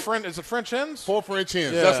on, 4 French. Is it French hens? 4 French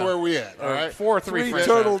hens. Yeah. That's where we at. All right. 4 or 3 French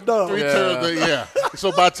turtle hens. doves. 3 turtle. Yeah.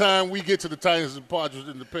 So by the time we get to the Titans and Padres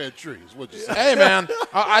in the pear trees, what you say? Hey man,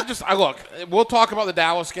 I look. We'll talk about the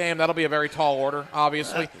Dallas game. That'll be a very tall order,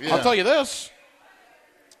 obviously. Yeah. I'll tell you this.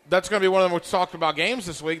 That's going to be one of the most talked about games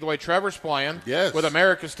this week, the way Trevor's playing. Yes. With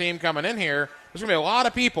America's team coming in here. There's going to be a lot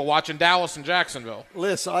of people watching Dallas and Jacksonville.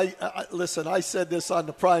 Listen, I said this on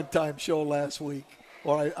the primetime show last week,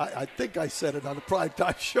 or I think I said it on the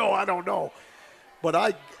primetime show. I don't know. But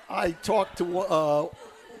I talked to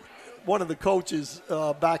one of the coaches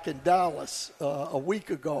back in Dallas a week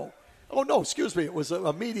ago. Oh, no, excuse me. It was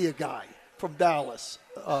a media guy from Dallas.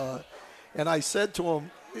 And I said to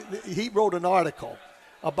him, he wrote an article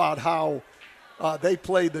about how they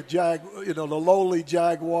play the lowly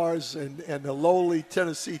Jaguars and the lowly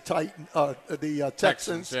Tennessee the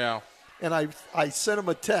Texans. Yeah. And I sent him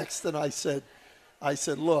a text and I said,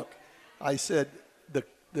 look, the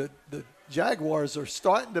Jaguars are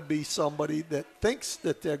starting to be somebody that thinks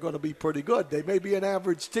that they're going to be pretty good. They may be an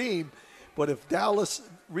average team, but if Dallas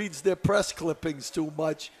reads their press clippings too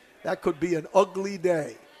much, that could be an ugly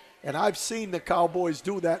day. And I've seen the Cowboys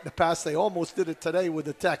do that in the past. They almost did it today with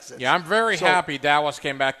the Texans. Yeah, I'm very happy Dallas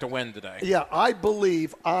came back to win today. Yeah, I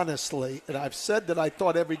believe, honestly, and I've said that I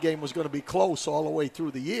thought every game was going to be close all the way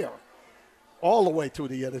through the year. All the way through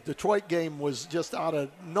the year. The Detroit game was just out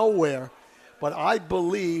of nowhere. But I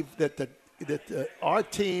believe that our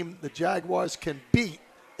team, the Jaguars, can beat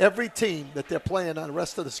every team that they're playing on the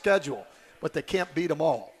rest of the schedule. But they can't beat them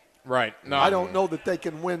all. Right. No. I don't know that they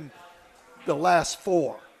can win the last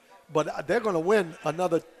 4. But they're going to win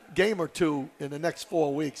another game or 2 in the next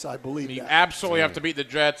 4 weeks, I believe. You absolutely have to beat the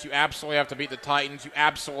Jets. You absolutely have to beat the Titans. You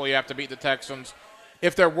absolutely have to beat the Texans.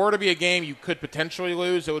 If there were to be a game you could potentially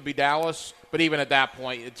lose, it would be Dallas. But even at that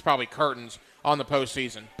point, it's probably curtains on the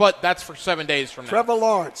postseason. But that's for 7 days from now. Trevor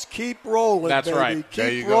Lawrence, keep rolling, That's baby. right.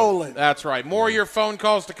 Keep rolling. That's right. More of your phone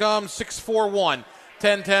calls to come.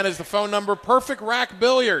 641-1010 is the phone number. Perfect Rack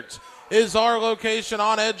Billiards is our location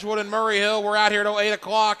on Edgewood and Murray Hill. We're out here till 8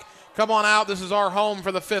 o'clock. Come on out. This is our home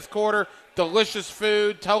for the 5th quarter. Delicious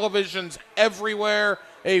food, televisions everywhere,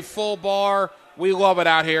 a full bar. We love it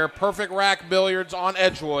out here. Perfect Rack Billiards on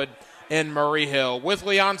Edgewood in Murray Hill. With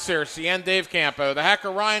Leon Searcy and Dave Campo. The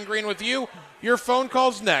Hacker Ryan Green with you. Your phone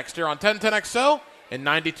calls next here on 1010XL and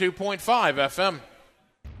 92.5 FM.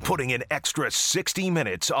 Putting an extra 60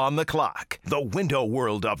 minutes on the clock. The Window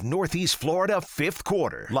World of Northeast Florida 5th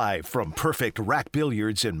quarter. Live from Perfect Rack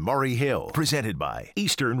Billiards in Murray Hill. Presented by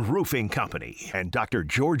Eastern Roofing Company and Dr.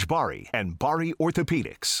 George Bari and Bari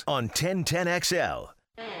Orthopedics on 1010XL.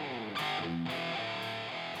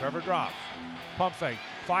 Trevor drops. Pump fake.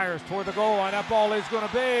 Fires toward the goal line. That ball is going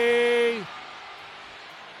to be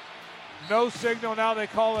no signal. Now they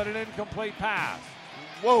call it an incomplete pass.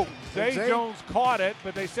 Whoa. Zay Jones caught it,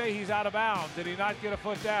 but they say he's out of bounds. Did he not get a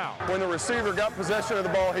foot down? When the receiver got possession of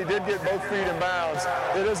the ball, he did get both feet in bounds.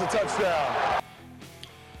 It is a touchdown.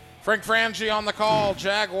 Frank Frangie on the call,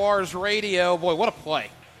 Jaguars radio. Boy, what a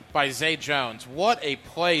play by Zay Jones. What a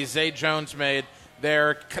play Zay Jones made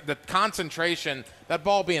there. The concentration, that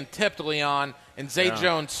ball being tipped, Leon, and Zay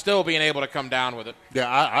Jones still being able to come down with it.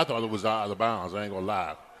 Yeah, I thought it was out of bounds. I ain't going to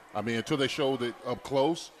lie. I mean, until they showed it up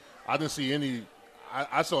close, I didn't see any.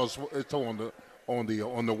 I saw it on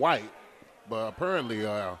the white, but apparently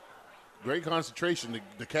great concentration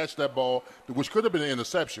to catch that ball, which could have been an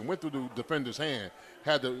interception. Went through the defender's hand,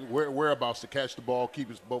 had the whereabouts to catch the ball, keep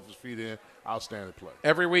both his feet in. Outstanding play.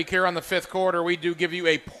 Every week here on the 5th quarter, we do give you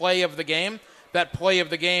a play of the game. That play of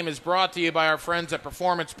the game is brought to you by our friends at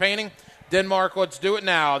Performance Painting. Denmark, let's do it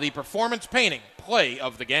now. The Performance Painting play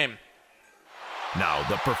of the game. Now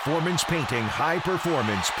the Performance Painting High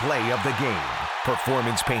Performance Play of the Game.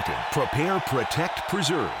 Performance Painting. Prepare, protect,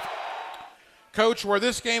 preserve. Coach, where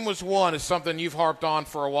this game was won is something you've harped on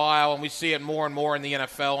for a while, and we see it more and more in the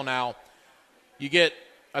NFL now. You get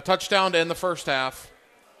a touchdown to end the first half.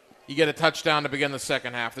 You get a touchdown to begin the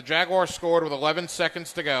second half. The Jaguars scored with 11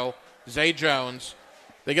 seconds to go. Zay Jones.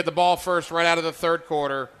 They get the ball first right out of the third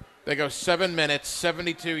quarter. They go 7 minutes,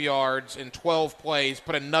 72 yards in 12 plays,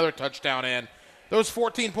 put another touchdown in. Those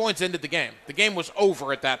 14 points ended the game. The game was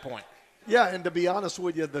over at that point. Yeah, and to be honest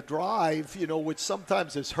with you, the drive, which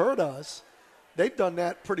sometimes has hurt us, they've done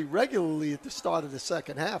that pretty regularly at the start of the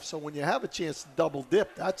second half. So when you have a chance to double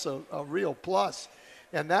dip, that's a real plus.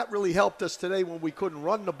 And that really helped us today when we couldn't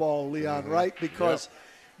run the ball, Leon, right? Because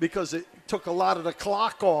it took a lot of the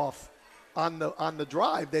clock off on the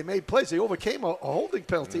drive. They made plays. They overcame a holding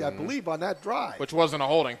penalty, I believe, on that drive. Which wasn't a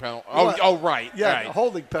holding penalty. Right. Yeah, right. a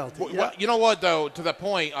holding penalty. Well, you know what, though, to the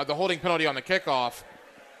point, the holding penalty on the kickoff,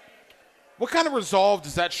 what kind of resolve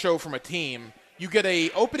does that show from a team? You get a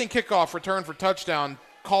opening kickoff return for touchdown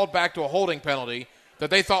called back to a holding penalty that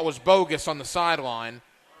they thought was bogus on the sideline,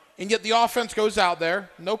 and yet the offense goes out there,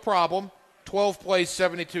 no problem, 12 plays,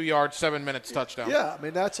 72 yards, 7 minutes, touchdown. Yeah, I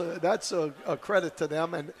mean, that's a credit to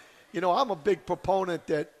them. And, I'm a big proponent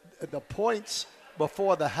that the points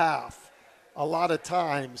before the half, a lot of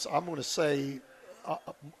times, I'm going to say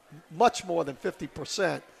much more than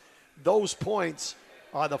 50%, those points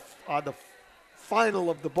are the final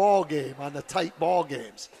of the ball game on the tight ball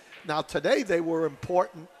games. Now, today they were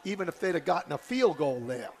important even if they'd have gotten a field goal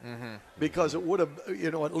there because it would have,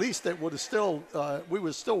 at least it would have still, we would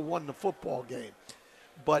have still won the football game.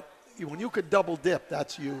 But when you could double dip,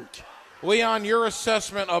 that's huge. Leon, your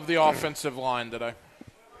assessment of the offensive line today?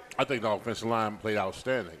 I think the offensive line played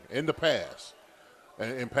outstanding in the pass,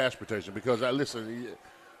 in pass protection because,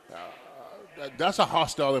 that's a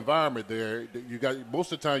hostile environment there. You got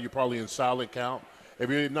most of the time you're probably in silent count. If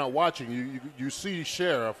you're not watching, you see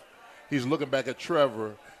Sheriff. He's looking back at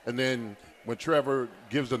Trevor, and then when Trevor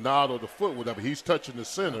gives the nod or the foot, whatever, he's touching the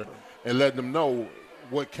center and letting them know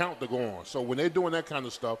what count to go on. So when they're doing that kind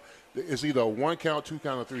of stuff, it's either a 1 count, 2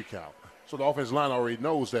 count, or 3 count. So the offensive line already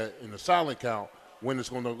knows that in the silent count when it's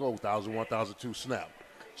going to go 1,000, 1,002 snap.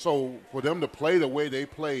 So for them to play the way they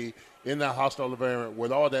play in that hostile environment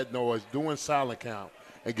with all that noise, doing silent count,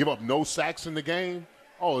 and give up no sacks in the game,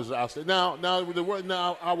 it's outstanding. Now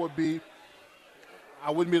I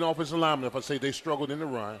wouldn't be an offensive lineman if I say they struggled in the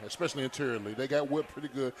run, especially interiorly. They got whipped pretty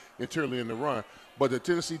good interiorly in the run. But the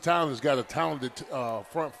Tennessee Titans got a talented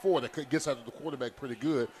front four that gets after the quarterback pretty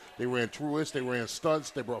good. They ran truists, they ran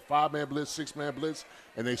stunts, they brought 5-man blitz, 6-man blitz,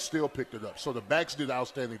 and they still picked it up. So the backs did an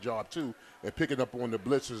outstanding job, too, at picking up on the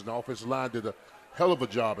blitzes, and the offensive line did a hell of a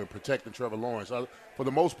job in protecting Trevor Lawrence. For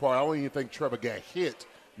the most part, I don't even think Trevor got hit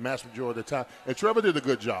mass majority of the time. And Trevor did a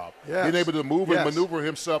good job being able to move and maneuver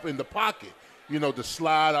himself in the pocket. To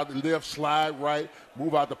slide out the left, slide right,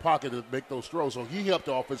 move out the pocket to make those throws. So he helped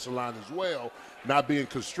the offensive line as well, not being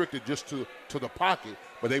constricted just to the pocket,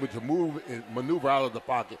 but able to move and maneuver out of the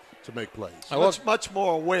pocket to make plays. Much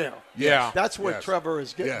more aware. Yeah. That's where Trevor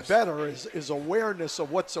is getting better, is awareness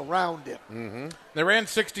of what's around him. Mm-hmm. They ran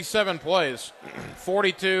 67 plays,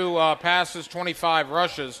 42 passes, 25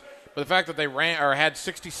 rushes. But the fact that they had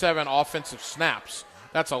 67 offensive snaps,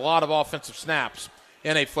 that's a lot of offensive snaps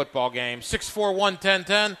in a football game.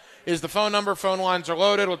 641-1010 is the phone number. Phone lines are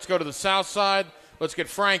loaded. Let's go to the south side. Let's get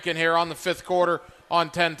Frank in here on the fifth quarter on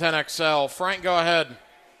 1010XL. Frank, go ahead.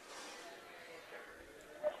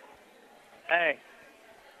 Hey,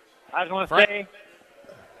 I just want to say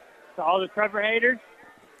to all the Trevor haters,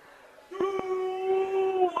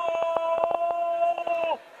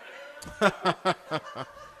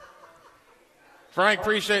 Frank,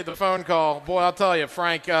 appreciate the phone call. Boy, I'll tell you,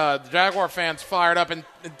 Frank, the Jaguar fans fired up, and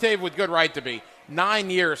Dave with good right to be. 9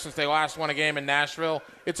 years since they last won a game in Nashville.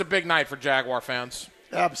 It's a big night for Jaguar fans.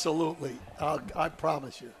 Absolutely. I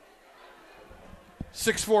promise you.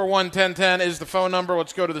 641-1010 is the phone number.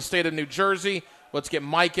 Let's go to the state of New Jersey. Let's get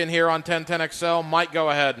Mike in here on 1010XL. Mike, go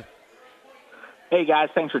ahead. Hey, guys.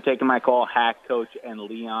 Thanks for taking my call, Hack, Coach, and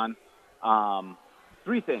Leon.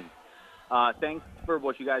 3 things. Thanks for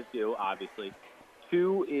what you guys do, obviously.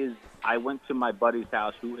 2 is I went to my buddy's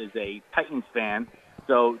house who is a Titans fan.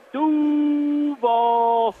 So,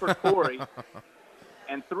 Duval for Corey.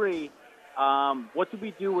 And 3, what do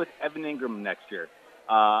we do with Evan Ingram next year?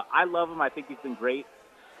 I love him. I think he's been great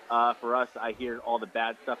for us. I hear all the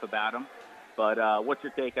bad stuff about him. But what's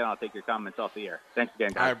your take? And I'll take your comments off the air. Thanks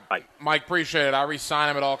again, guys. Bye. Mike, appreciate it. I re-sign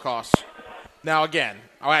him at all costs. Now, again,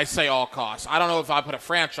 I say all costs. I don't know if I put a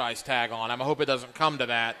franchise tag on him. I hope it doesn't come to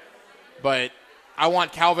that. But I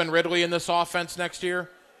want Calvin Ridley in this offense next year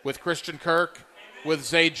with Christian Kirk, with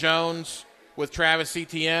Zay Jones, with Travis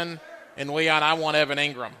Etienne, and Leon, I want Evan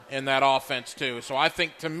Ingram in that offense too. So I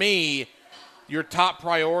think, to me, your top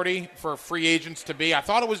priority for free agents to be, I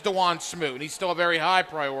thought it was DeJuan Smoot, and he's still a very high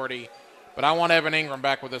priority, but I want Evan Ingram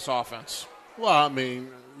back with this offense. Well, I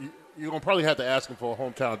mean, you're going to probably have to ask him for a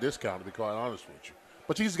hometown discount, to be quite honest with you.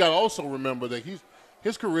 But he's got to also remember that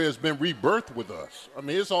his career has been rebirthed with us. I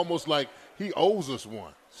mean, it's almost like he owes us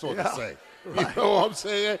one, so to say. You know what I'm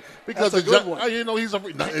saying? Because That's a good one. you know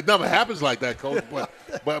it never happens like that, Coach. But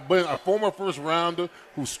a former first rounder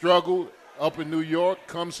who struggled up in New York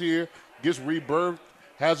comes here, gets rebirthed,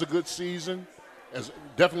 has a good season, is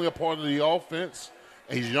definitely a part of the offense.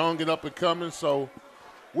 And he's young and up and coming, so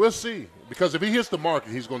we'll see. Because if he hits the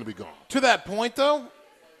market, he's going to be gone. To that point, though,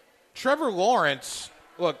 Trevor Lawrence,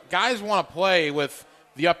 look, guys want to play with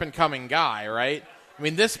the up-and-coming guy, right? I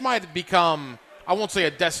mean, this might become, I won't say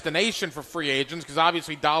a destination for free agents because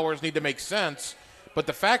obviously dollars need to make sense, but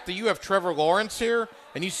the fact that you have Trevor Lawrence here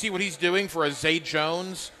and you see what he's doing for a Zay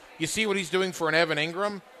Jones, you see what he's doing for an Evan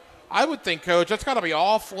Ingram, I would think, Coach, that's got to be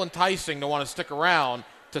awful enticing to want to stick around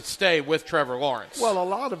to stay with Trevor Lawrence. Well, a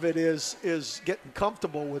lot of it is getting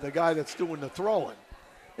comfortable with a guy that's doing the throwing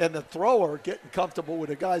and the thrower getting comfortable with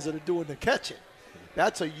the guys that are doing the catching.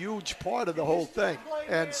 That's a huge part of the whole thing.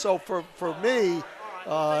 And so for me,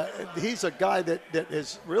 he's a guy that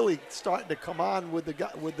is really starting to come on with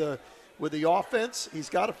the offense. He's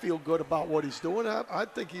got to feel good about what he's doing. I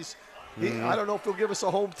think I don't know if he'll give us a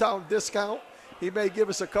hometown discount. He may give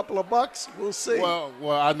us a couple of bucks. We'll see. Well,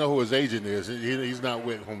 I know who his agent is. He's not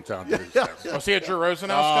with hometown discounts. Was he a Drew Rosenhaus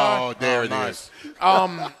guy? Oh, there it nice.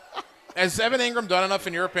 is. Has Evan Ingram done enough,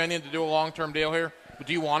 in your opinion, to do a long-term deal here?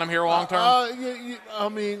 Do you want him here long-term? I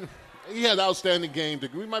mean, he had an outstanding game.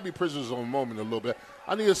 We might be prisoners of a moment a little bit.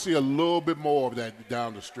 I need to see a little bit more of that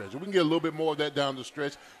down the stretch. If we can get a little bit more of that down the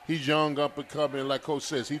stretch, he's young, up and coming. Like Coach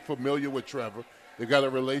says, he's familiar with Trevor. They've got a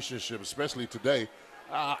relationship, especially today.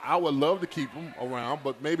 I would love to keep him around,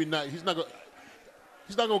 but maybe not. He's not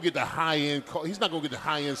going to get the high end. He's not going to get the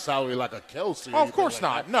high end salary like a Kelsey. Oh, of course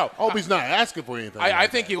not. No. I hope he's not asking for anything. I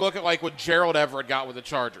think you look at like what Gerald Everett got with the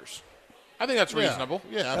Chargers. I think that's reasonable.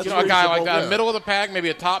 Yeah, that's a guy like that, middle of the pack, maybe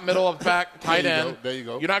a top middle of the pack tight end. There you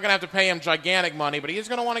go. You're not going to have to pay him gigantic money, but he's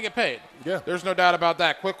going to want to get paid. Yeah. There's no doubt about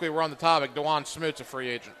that. Quickly, we're on the topic. DeJuan Smoot's a free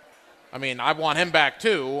agent. I mean, I want him back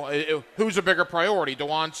too. Who's a bigger priority,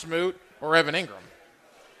 DeJuan Smoot or Evan Ingram?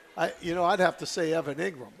 I'd have to say Evan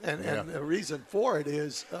Ingram, and the reason for it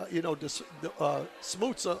is,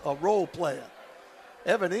 Smoot's a role player.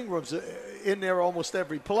 Evan Ingram's in there almost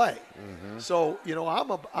every play. Mm-hmm. So,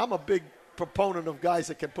 I'm a big proponent of guys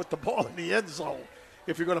that can put the ball in the end zone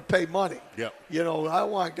if you're going to pay money. Yep. I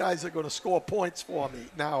want guys that are going to score points for me.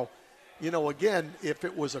 Now, again, if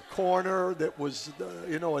it was a corner that was,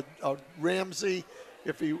 a Ramsey,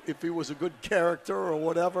 if he was a good character or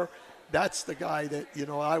whatever, that's the guy that,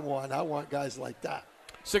 I want. I want guys like that.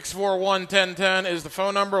 641-1010 is the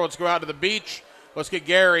phone number. Let's go out to the beach. Let's get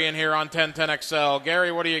Gary in here on 1010XL.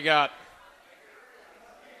 Gary, what do you got?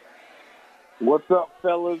 What's up,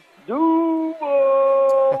 fellas?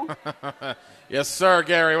 Duval! Yes, sir,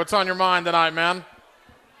 Gary. What's on your mind tonight, man?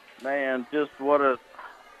 Man, just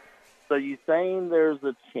so you saying there's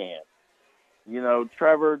a chance.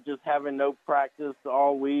 Trevor just having no practice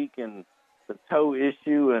all week and the toe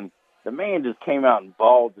issue, and the man just came out and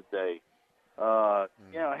balled today.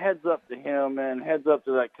 Heads up to him, man. Heads up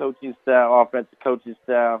to that coaching staff, offensive coaching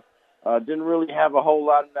staff. Didn't really have a whole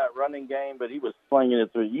lot in that running game, but he was slinging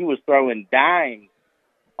it through. He was throwing dimes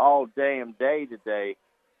all damn day today.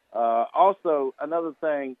 Also, another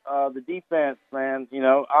thing, the defense, man.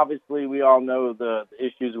 Obviously we all know the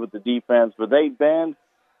issues with the defense, but they bend.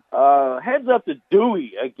 Heads up to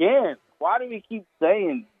Dewey again. Why do we keep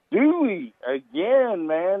saying Dewey again,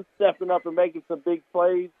 man? Stepping up and making some big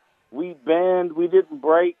plays. We bend. We didn't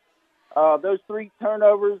break. Those 3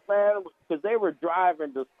 turnovers, man, because they were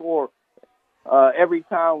driving to score every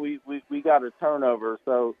time we got a turnover.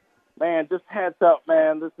 So, man, just heads up,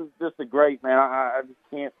 man. This is just a great, man. I just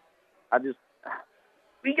can't.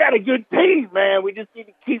 We got a good team, man. We just need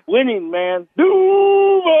to keep winning, man.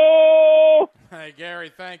 Duval! Hey,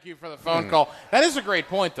 Gary, thank you for the phone call. That is a great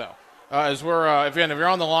point, though. As we're, if you're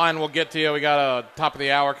on the line, we'll get to you. We got a top of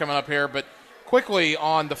the hour coming up here, but quickly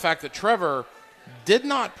on the fact that Trevor did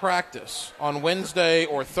not practice on Wednesday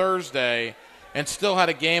or Thursday and still had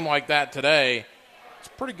a game like that today. It's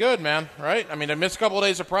pretty good, man, right? I mean, they missed a couple of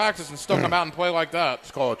days of practice and still come out and play like that.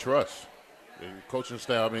 It's called trust. The coaching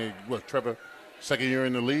staff, Trevor, second year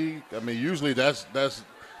in the league. Usually that's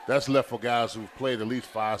left for guys who've played at least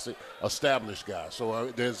 5, 6 established guys.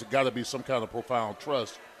 So there's got to be some kind of profound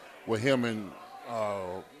trust with him and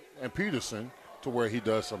Peterson to where he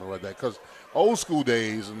does something like that. Because old school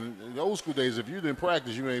days, if you didn't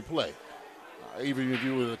practice, you ain't play. Even if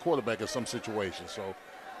you were the quarterback in some situations. So,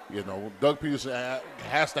 Doug Peterson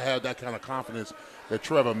has to have that kind of confidence that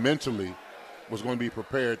Trevor mentally was going to be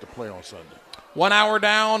prepared to play on Sunday. 1 hour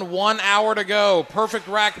down, 1 hour to go. Perfect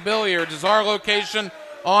Rack Billiards is our location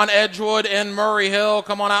on Edgewood and Murray Hill.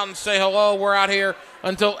 Come on out and say hello. We're out here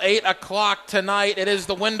until 8 o'clock tonight. It is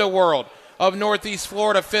the Window World of Northeast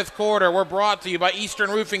Florida, fifth quarter. We're brought to you by Eastern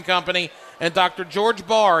Roofing Company and Dr. George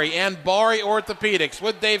Bari and Bari Orthopedics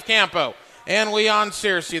with Dave Campo and Leon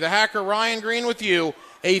Searcy. The Hacker Ryan Green with you.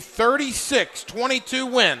 A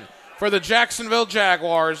 36-22 win for the Jacksonville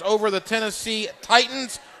Jaguars over the Tennessee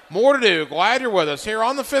Titans. More to do. Glad you're with us here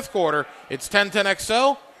on the fifth quarter. It's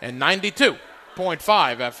 1010XL and 92.5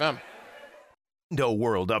 FM. Window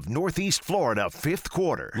World of Northeast Florida, fifth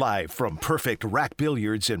quarter. Live from Perfect Rack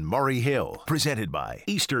Billiards in Murray Hill. Presented by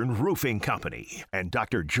Eastern Roofing Company and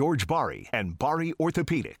Dr. George Bari and Bari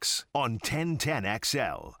Orthopedics on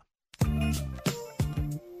 1010XL.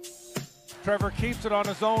 Trevor keeps it on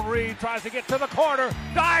his own read, tries to get to the corner,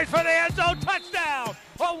 dives for the end zone, touchdown!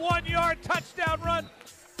 A 1-yard touchdown run.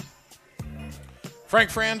 Frank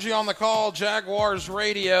Frangie on the call, Jaguars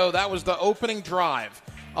Radio. That was the opening drive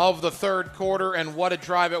of the third quarter, and what a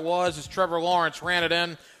drive it was as Trevor Lawrence ran it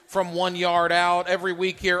in from 1 yard out. Every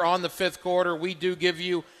week here on the fifth quarter, we do give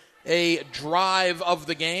you a drive of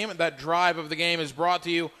the game. That drive of the game is brought to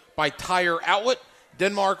you by Tire Outlet.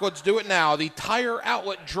 Denmark, let's do it now. The Tire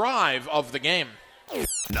Outlet drive of the game.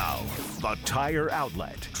 Now, the Tire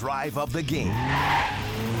Outlet drive of the game.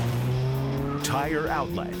 Tire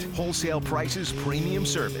Outlet, wholesale prices, premium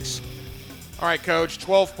service. All right, Coach,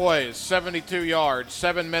 12 plays, 72 yards,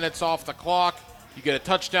 7 minutes off the clock. You get a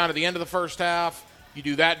touchdown at the end of the first half. You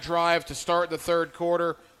do that drive to start the third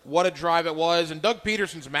quarter. What a drive it was. And Doug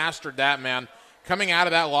Peterson's mastered that, man. Coming out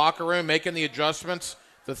of that locker room, making the adjustments.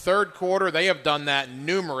 The third quarter, they have done that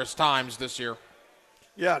numerous times this year.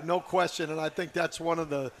 Yeah, no question, and I think that's one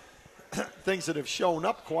of the things that have shown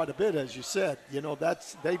up quite a bit, as you said. You know,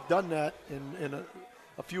 they've done that in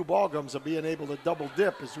a few ball games of being able to double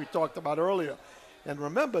dip, as we talked about earlier. And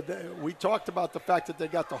remember, we talked about the fact that they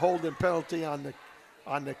got the holding penalty on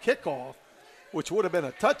the kickoff, which would have been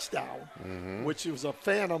a touchdown, which was a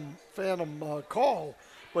phantom call.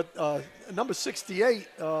 But number 68,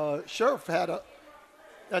 Sheriff had a.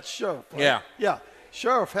 That's Sheriff, right? Yeah. Yeah.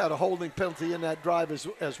 Sheriff had a holding penalty in that drive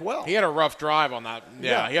as well. He had a rough drive on that.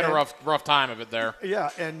 Yeah, he had a rough time of it there.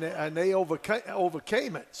 Yeah, and they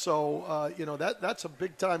overcame it. So, that's a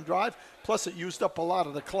big-time drive. Plus, it used up a lot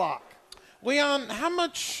of the clock. Leon, how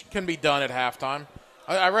much can be done at halftime?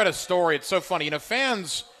 I read a story. It's so funny. You know,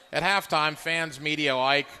 fans at halftime, media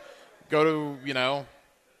alike, go to,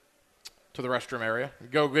 to the restroom area,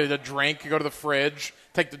 go get a drink, go to the fridge,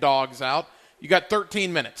 take the dogs out. You got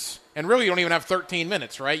 13 minutes. And really, you don't even have 13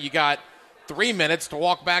 minutes, right? You got 3 minutes to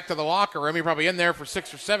walk back to the locker room. You're probably in there for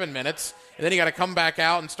 6 or 7 minutes. And then you got to come back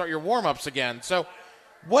out and start your warm-ups again. So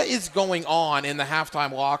what is going on in the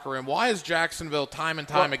halftime locker room? Why has Jacksonville time and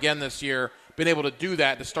time again this year been able to do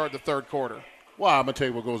that to start the third quarter? Well, I'm going to tell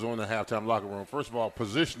you what goes on in the halftime locker room. First of all,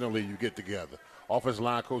 positionally, you get together. Offensive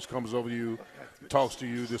line coach comes over to you, talks to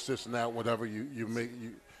you, this and that, whatever.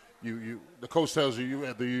 The coach tells you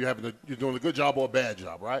you're doing a good job or a bad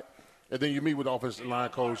job, right? And then you meet with the offensive line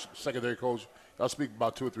coach, secondary coach. I'll speak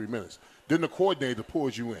about 2 or 3 minutes. Then the coordinator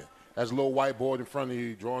pulls you in. Has a little whiteboard in front of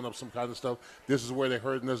you, drawing up some kind of stuff. This is where they're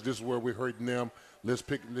hurting us. This is where we're hurting them. Let's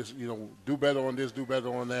pick this, do better on this, do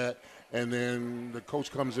better on that. And then the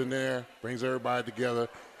coach comes in there, brings everybody together,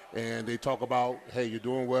 and they talk about, hey, you're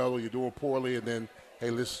doing well or you're doing poorly, and then,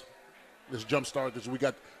 hey, let's jumpstart this. We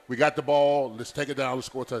got the ball. Let's take it down. Let's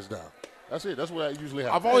score a touchdown. That's it. That's what I usually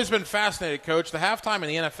have. I've always been fascinated, Coach. The halftime in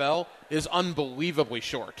the NFL is unbelievably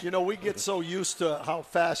short. We get so used to how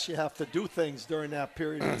fast you have to do things during that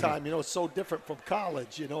period of time. It's so different from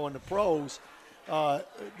college, in the pros.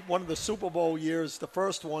 One of the Super Bowl years, the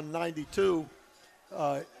first one, 92,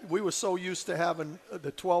 we were so used to having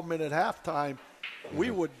the 12-minute halftime. We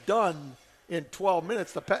were done in 12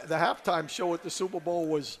 minutes. The halftime show at the Super Bowl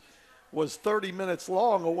was 30 minutes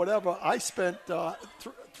long or whatever. I spent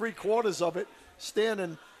 3/4 of it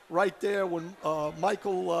standing right there when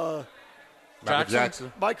Michael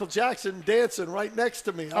Jackson dancing right next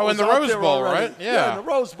to me. In the Rose Bowl, right? Yeah, in the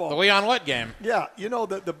Rose Bowl. The Leon Lett game. Yeah,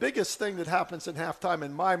 the biggest thing that happens in halftime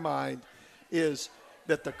in my mind is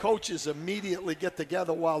that the coaches immediately get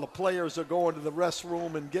together while the players are going to the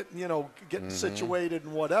restroom and getting situated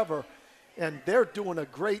and whatever. And they're doing a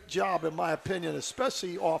great job, in my opinion,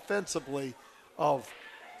 especially offensively, of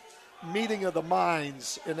meeting of the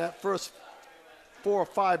minds in that first 4 or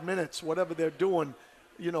 5 minutes, whatever they're doing.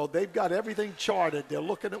 They've got everything charted. They're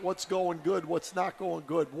looking at what's going good, what's not going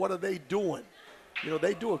good. What are they doing?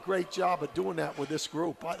 They do a great job of doing that with this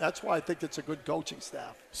group. That's why I think it's a good coaching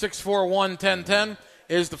staff. 641-1010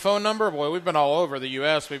 is the phone number. Boy, we've been all over the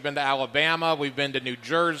U.S. We've been to Alabama. We've been to New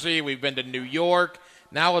Jersey. We've been to New York.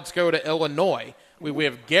 Now let's go to Illinois. We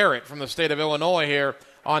have Garrett from the state of Illinois here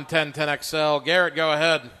on 1010XL. Garrett, go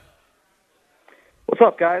ahead. What's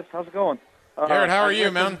up, guys? How's it going? Garrett, how are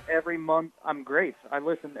you, man? Every month, I'm great. I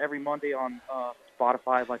listen every Monday on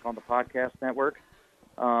Spotify, like on the podcast network.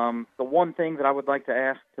 The one thing that I would like to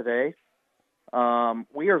ask today,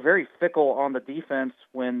 we are very fickle on the defense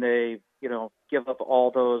when they, give up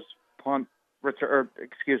all those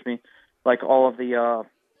like all of the,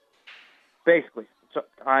 basically. So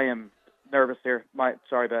I am nervous here.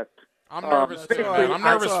 Sorry, Beth. I'm nervous too, man. I'm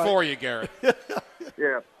nervous for you, Garrett.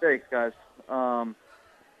 Yeah, thanks, guys.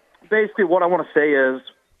 Basically, what I want to say is,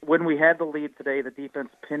 when we had the lead today, the defense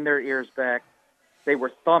pinned their ears back. They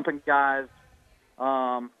were thumping guys.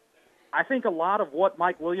 I think a lot of what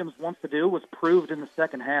Mike Williams wants to do was proved in the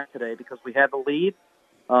second half today because we had the lead.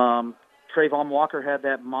 Trayvon Walker had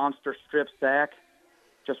that monster strip sack.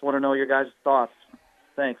 Just want to know your guys' thoughts.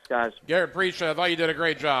 Thanks, guys. Garrett, appreciate it. I thought you did a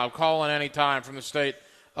great job calling any time from the state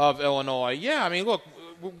of Illinois. Yeah, I mean, look,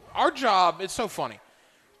 our job, it's so funny.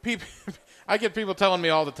 I get people telling me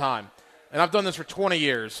all the time, and I've done this for 20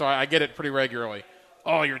 years, so I get it pretty regularly.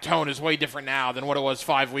 Oh, your tone is way different now than what it was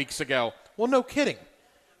 5 weeks ago. Well, no kidding.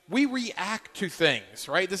 We react to things,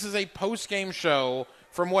 right? This is a post-game show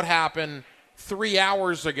from what happened 3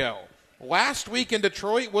 hours ago. Last week in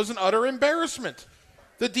Detroit was an utter embarrassment.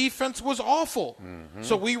 The defense was awful. Mm-hmm.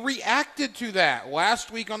 So we reacted to that.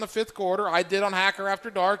 Last week on the fifth quarter, I did on Hacker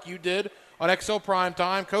After Dark. You did on XL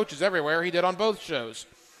Primetime. Coaches everywhere. He did on both shows.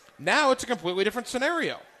 Now it's a completely different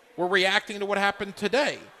scenario. We're reacting to what happened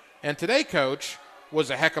today. And today, Coach,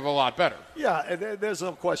 was a heck of a lot better. Yeah, and there's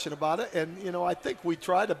no question about it. And, I think we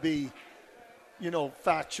try to be,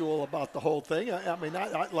 factual about the whole thing. I mean,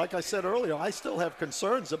 like I said earlier, I still have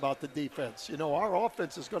concerns about the defense. Our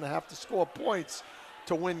offense is going to have to score points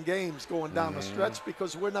to win games going down the stretch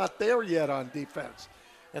because we're not there yet on defense.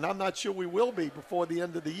 And I'm not sure we will be before the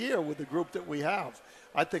end of the year with the group that we have.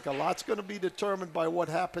 I think a lot's going to be determined by what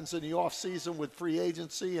happens in the offseason with free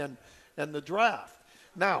agency and the draft.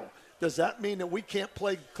 Now, does that mean that we can't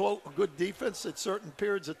play good defense at certain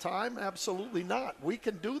periods of time? Absolutely not. We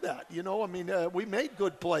can do that. We made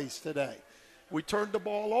good plays today. We turned the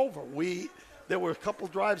ball over. There were a couple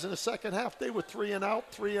drives in the second half. They were 3 and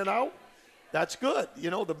out. That's good.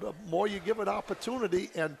 The more you give it opportunity,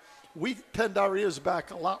 and we pinned our ears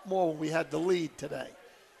back a lot more when we had the lead today.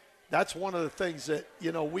 That's one of the things that,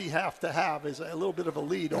 we have to have is a little bit of a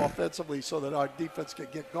lead offensively so that our defense can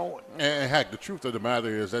get going. And heck, the truth of the matter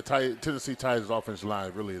is that Tennessee Titans offensive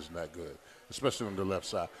line really isn't that good, especially on the left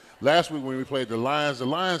side. Last week when we played the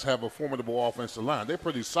Lions have a formidable offensive line. They're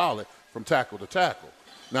pretty solid from tackle to tackle.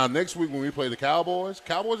 Now, next week when we play the Cowboys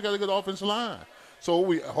got a good offensive line.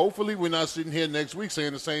 So hopefully we're not sitting here next week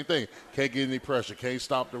saying the same thing. Can't get any pressure, can't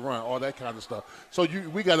stop the run, all that kind of stuff. So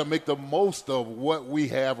we got to make the most of what we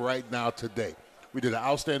have right now today. We did an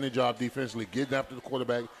outstanding job defensively, getting after the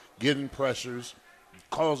quarterback, getting pressures,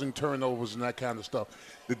 causing turnovers and that kind of stuff.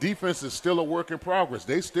 The defense is still a work in progress.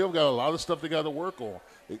 They still got a lot of stuff they got to work on.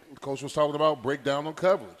 The coach was talking about breakdown on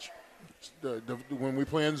coverage. When we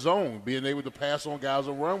play in zone, being able to pass on guys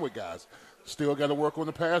or run with guys. Still got to work on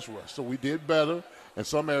the pass rush. So we did better in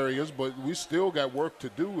some areas, but we still got work to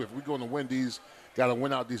do if we're going to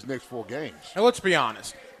win out these next 4 games. Now, let's be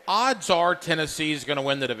honest. Odds are Tennessee's going to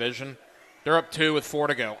win the division. They're up 2 with 4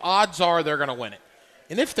 to go. Odds are they're going to win it.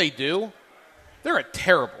 And if they do, they're a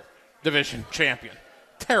terrible division champion.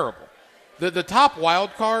 Terrible. The top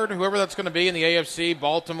wild card, whoever that's going to be in the AFC,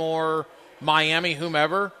 Baltimore, Miami,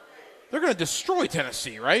 whomever, they're going to destroy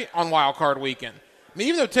Tennessee, right, on wild card weekend. I mean,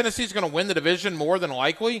 even though Tennessee's going to win the division more than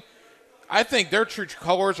likely, I think their true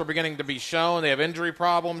colors are beginning to be shown. They have injury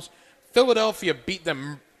problems. Philadelphia beat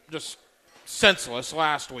them just senseless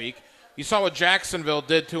last week. You saw what Jacksonville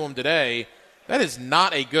did to them today. That is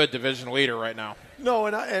not a good division leader right now. No,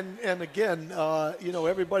 and again,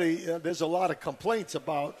 everybody, there's a lot of complaints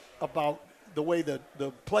about the way the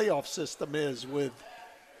playoff system is with,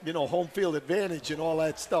 home field advantage and all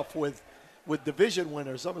that stuff with division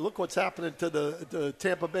winners. I mean, look what's happening to the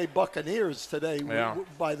Tampa Bay Buccaneers today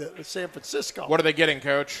by the San Francisco. What are they getting,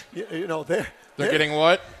 Coach? They're getting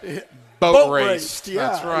what? Boat raced. Yeah,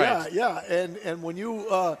 that's right. Yeah. And when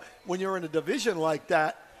you're in a division like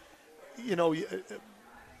that,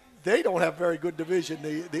 they don't have very good division.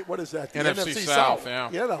 What is that? The NFC South.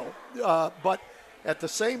 Yeah. But at the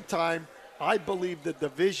same time, I believe the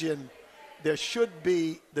division. There should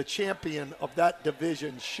be the champion of that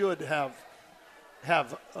division should have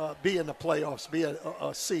be in the playoffs, be a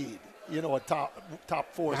seed, a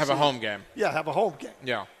top 4 have seed. A home game. Yeah, have a home game.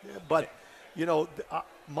 Yeah. But,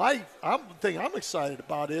 thing I'm excited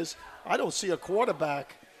about is I don't see a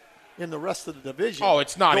quarterback in the rest of the division. Oh,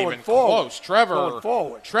 it's not even close.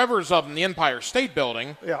 Trevor's up in the Empire State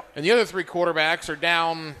Building. Yeah. And the other three quarterbacks are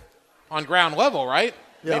down on ground level, right?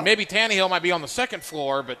 Yeah. I mean, maybe Tannehill might be on the second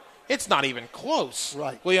floor, but it's not even close.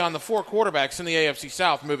 Right. Leon, the four quarterbacks in the AFC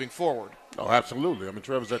South moving forward. Oh, absolutely. I mean,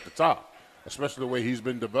 Trevor's at the top, especially the way he's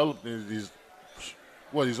been developed.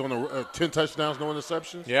 He's on 10 touchdowns, no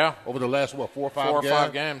interceptions? Yeah. Over the last, 4 or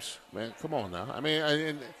 5 games? Man, come on now. I mean,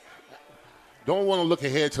 I don't want to look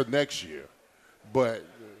ahead to next year, but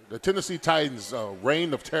the Tennessee Titans'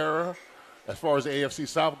 reign of terror as far as the AFC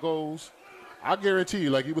South goes, I guarantee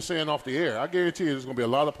you, like you were saying off the air, I guarantee you there's going to be a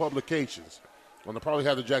lot of publications. Going to probably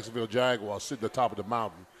have the Jacksonville Jaguars sit at the top of the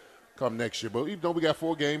mountain come next year. But even though we got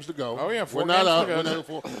 4 games to go. Oh, yeah, 4 we're games not to out.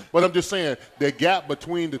 go. But I'm just saying the gap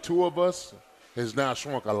between the two of us has now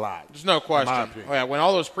shrunk a lot. There's no question. In my opinion. Oh, yeah, when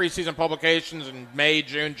all those preseason publications in May,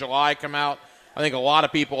 June, July come out, I think a lot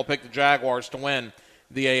of people will pick the Jaguars to win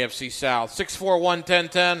the AFC South.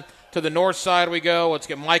 641-1010 to the north side we go. Let's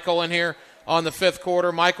get Michael in here on the fifth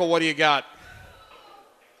quarter. Michael, what do you got?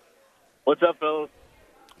 What's up, fellas?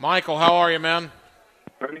 Michael, how are you, man?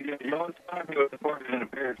 Pretty good. You know, it's time to go to the party and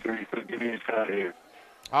appearance, so give me a shot here.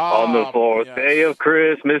 Oh, on the fourth day of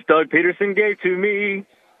Christmas, Doug Peterson gave to me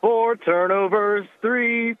 4 turnovers,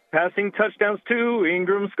 3 passing touchdowns, 2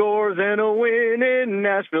 Ingram scores, and a win in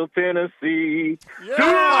Nashville, Tennessee.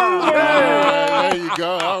 There you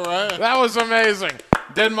go. All right. That was amazing.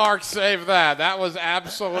 Denmark saved that. That was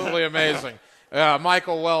absolutely amazing.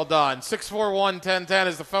 Michael, well done. 641-1010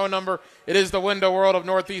 is the phone number. It is the Window World of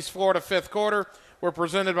Northeast Florida fifth quarter. We're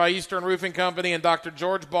presented by Eastern Roofing Company and Dr.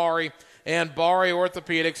 George Bari and Bari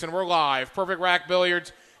Orthopedics, and we're live. Perfect Rack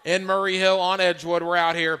Billiards in Murray Hill on Edgewood. We're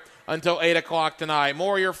out here until 8 o'clock tonight.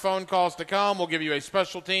 More of your phone calls to come. We'll give you a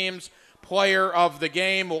special teams player of the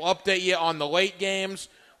game. We'll update you on the late games.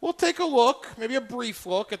 We'll take a look, maybe a brief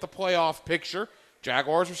look at the playoff picture.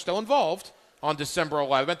 Jaguars are still involved on December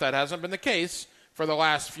 11th. That hasn't been the case for the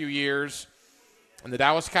last few years. And the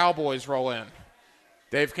Dallas Cowboys roll in.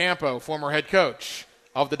 Dave Campo, former head coach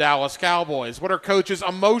of the Dallas Cowboys. What are coach's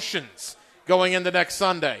emotions going into next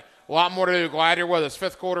Sunday? A lot more to do. Glad you're with us.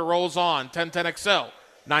 Fifth quarter rolls on. 1010XL,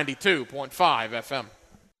 92.5 FM.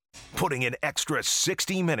 Putting an extra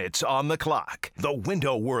 60 minutes on the clock. The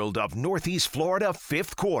Window World of Northeast Florida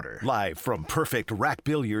fifth quarter. Live from Perfect Rack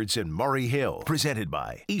Billiards in Murray Hill. Presented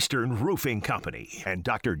by Eastern Roofing Company and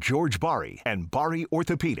Dr. George Bari and Bari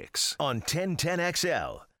Orthopedics on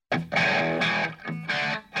 1010XL.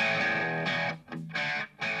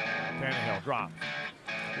 Tannehill drops.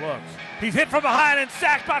 Looks. He's hit from behind and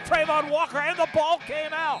sacked by Trayvon Walker, and the ball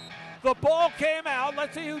came out. The ball came out.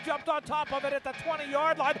 Let's see who jumped on top of it at the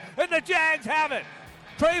 20-yard line, and the Jags have it.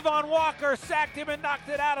 Trayvon Walker sacked him and knocked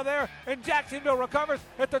it out of there, and Jacksonville recovers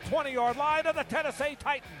at the 20-yard line of the Tennessee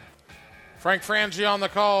Titans. Frank Frangie on the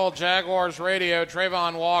call, Jaguars radio,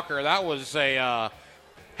 Trayvon Walker. That was a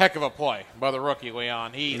heck of a play by the rookie,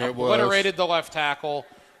 Leon. He obliterated the left tackle,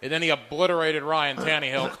 and then he obliterated Ryan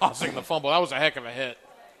Tannehill, causing the fumble. That was a heck of a hit.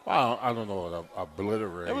 Well, I don't know what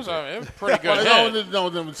obliterated. It was a pretty good hit. No,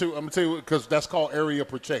 I'm going to tell you, because that's called area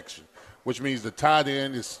protection, which means the tight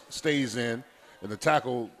end stays in and the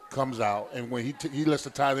tackle comes out. And when he lets the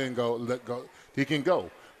tight end go, he can go.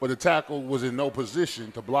 But the tackle was in no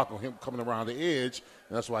position to block him coming around the edge,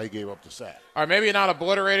 and that's why he gave up the sack. All right, maybe not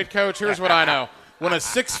obliterated, Coach. Here's what I know. When a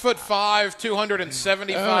 6'5",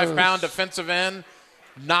 275-pound defensive end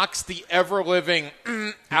knocks the ever-living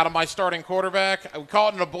out of my starting quarterback, we call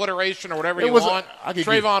it an obliteration or whatever you want.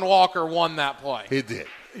 Trayvon Walker won that play. He did.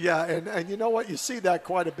 Yeah, and you know what? You see that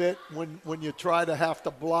quite a bit when you try to have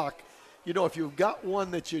to block. You know, if you've got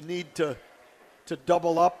one that you need to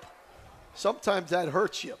double up, sometimes that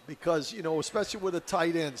hurts you because, you know, especially with a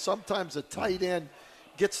tight end, sometimes a tight end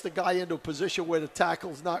gets the guy into a position where the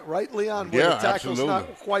tackle's not right, Leon, where the tackle's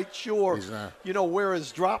not quite sure, you know, where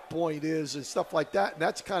his drop point is and stuff like that. And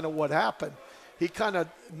that's kind of what happened. He kind of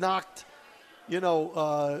knocked, you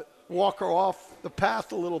know, Walker off the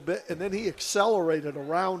path a little bit, and then he accelerated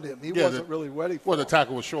around him. He wasn't really ready for it. Well, the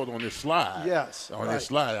tackle was short on this slide. Yes. On this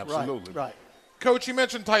slide, absolutely. Right. Coach, you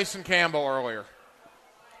mentioned Tyson Campbell earlier.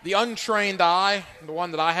 The untrained eye, the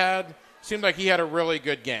one that I had, seemed like he had a really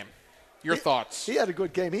good game. Your thoughts? He had a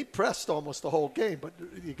good game. He pressed almost the whole game. But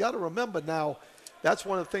you got to remember now, that's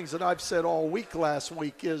one of the things that I've said all week last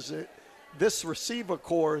week is that this receiver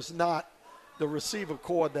core is not the receiver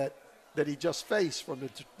core that he just faced from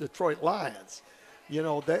the Detroit Lions. You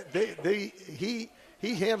know, he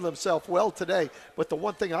handled himself well today. But the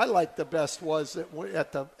one thing I liked the best was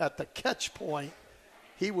that at the catch point,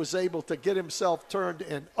 he was able to get himself turned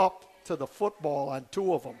and up to the football on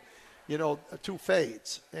 2 of them, 2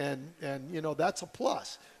 fades. And that's a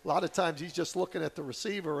plus. A lot of times he's just looking at the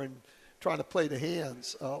receiver and trying to play the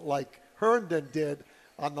hands like Herndon did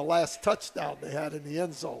on the last touchdown they had in the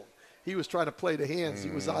end zone. He was trying to play the hands.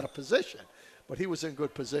 He was out of position, but he was in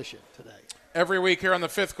good position today. Every week here on the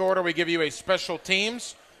fifth quarter, we give you a special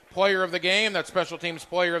teams player of the game. That special teams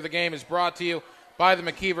player of the game is brought to you by the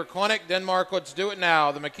McKeever Clinic. Denmark, let's do it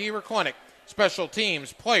now. The McKeever Clinic, special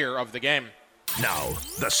teams player of the game. Now,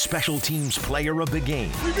 the special teams player of the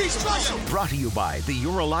game. We be special. Brought to you by the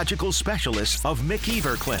urological specialists of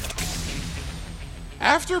McKeever Clinic.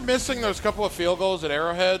 After missing those couple of field goals at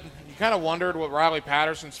Arrowhead, you kind of wondered what Riley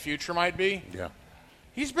Patterson's future might be. Yeah.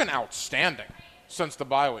 He's been outstanding since the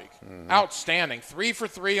bye week. Outstanding. 3 for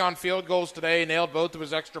 3 on field goals today, nailed both of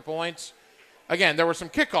his extra points. Again, there were some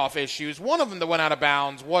kickoff issues. One of them that went out of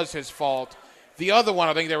bounds was his fault. The other one,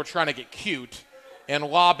 I think they were trying to get cute and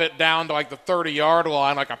lob it down to like the 30-yard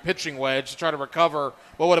line like a pitching wedge to try to recover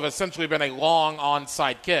what would have essentially been a long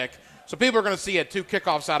onside kick. So people are going to see it 2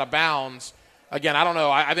 kickoffs out of bounds. Again, I don't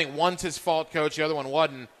know. I think one's his fault, Coach. The other one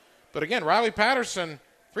wasn't. But again, Riley Patterson,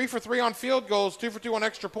 3 for 3 on field goals, 2 for 2 on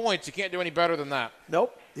extra points. You can't do any better than that.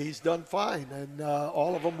 Nope, he's done fine. And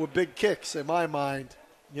all of them were big kicks in my mind.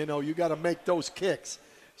 You got to make those kicks,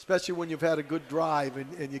 especially when you've had a good drive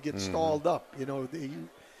and you get stalled up. You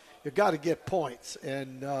got to get points.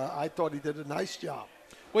 And I thought he did a nice job.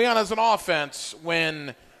 Leon, as an offense,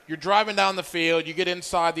 when you're driving down the field, you get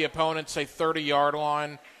inside the opponent's, say, 30-yard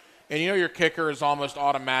line, and your kicker is almost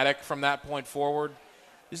automatic from that point forward.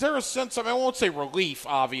 Is there a sense of, I won't say relief,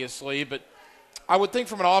 obviously, but I would think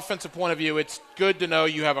from an offensive point of view, it's good to know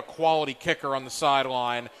you have a quality kicker on the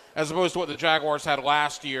sideline as opposed to what the Jaguars had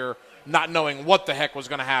last year, not knowing what the heck was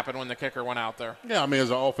going to happen when the kicker went out there. Yeah, I mean, as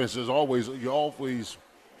an offense, you're always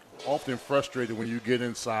often frustrated when you get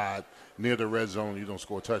inside near the red zone and you don't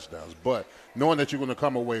score touchdowns. But knowing that you're going to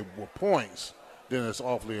come away with points, then it's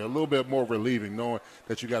awfully a little bit more relieving knowing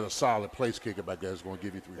that you got a solid place kicker back there that's going to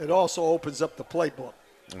give you 3 points. It also opens up the playbook.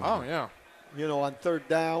 Oh, yeah. On third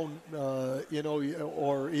down,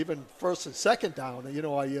 or even first and second down,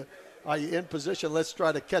 are you in position? Let's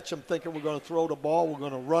try to catch them thinking we're going to throw the ball, we're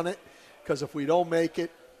going to run it, because if we don't make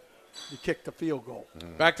it, you kick the field goal.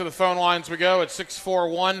 Back to the phone lines we go at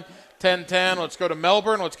 641-1010. Let's go to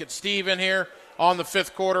Melbourne. Let's get Steve in here on the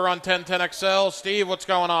fifth quarter on 1010XL. Steve, what's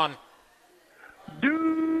going on?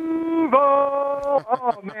 Duval!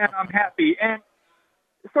 Oh, man, I'm happy. And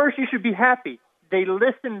first, you should be happy. They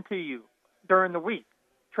listened to you during the week.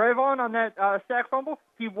 Trayvon on that sack fumble,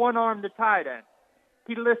 he one-armed the tight end.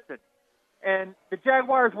 He listened. And the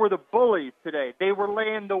Jaguars were the bullies today. They were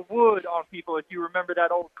laying the wood on people, if you remember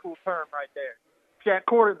that old cool term right there. Jack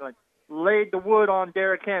Cortland laid the wood on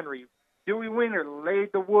Derrick Henry. Dewey Winger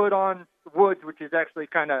laid the wood on Woods, which is actually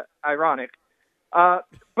kind of ironic.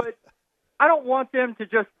 But I don't want them to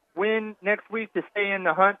just win next week to stay in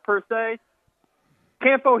the hunt, per se.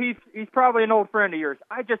 Campo, he's probably an old friend of yours.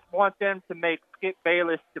 I just want them to make Skip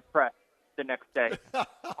Bayless depressed the next day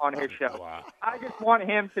on his show. Wow. I just want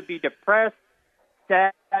him to be depressed,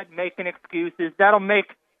 sad, making excuses. That'll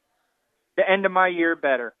make the end of my year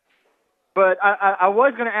better. But I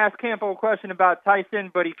was going to ask Campo a question about Tyson,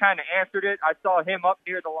 but he kind of answered it. I saw him up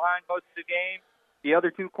near the line most of the game. The other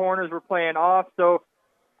 2 corners were playing off. So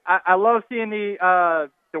I love seeing the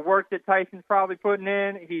work that Tyson's probably putting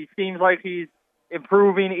in. He seems like he's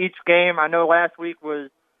improving each game. I know last week was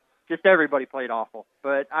just everybody played awful.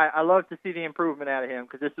 But I love to see the improvement out of him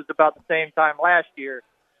because this was about the same time last year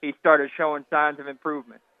he started showing signs of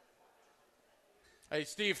improvement. Hey,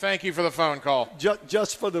 Steve, thank you for the phone call.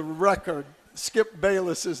 Just for the record, Skip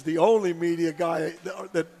Bayless is the only media guy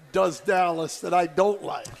that does Dallas that I don't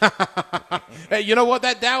like. Hey, you know what?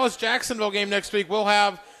 That Dallas-Jacksonville game next week will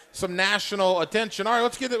have some national attention. All right,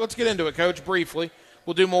 let's get into it, Coach, briefly.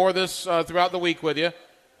 We'll do more of this throughout the week with you.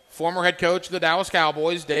 Former head coach of the Dallas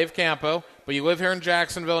Cowboys, Dave Campo, but you live here in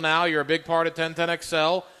Jacksonville now. You're a big part of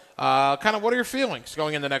 1010XL. Kind of what are your feelings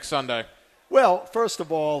going into next Sunday? Well, first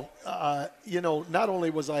of all, not only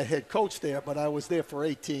was I head coach there, but I was there for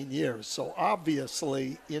 18 years. So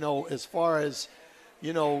obviously, as far as,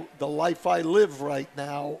 the life I live right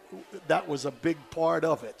now, that was a big part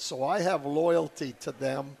of it. So I have loyalty to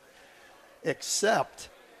them, except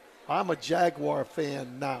I'm a Jaguar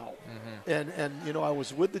fan now. Mm-hmm. And I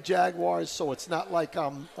was with the Jaguars, so it's not like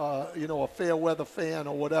I'm, a fair weather fan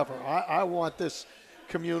or whatever. I want this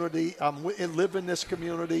community. I live in this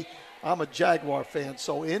community. I'm a Jaguar fan.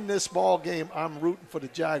 So in this ball game, I'm rooting for the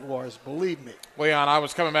Jaguars, believe me. Leon, I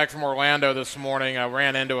was coming back from Orlando this morning. I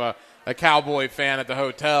ran into a Cowboy fan at the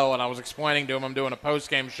hotel, and I was explaining to him I'm doing a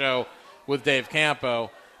post-game show with Dave Campo.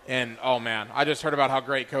 And, oh, man, I just heard about how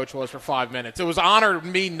great Coach was for 5 minutes. It was an honor to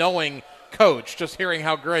me knowing Coach, just hearing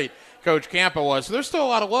how great Coach Campo was. So there's still a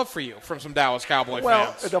lot of love for you from some Dallas Cowboy fans.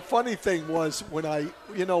 Well, the funny thing was when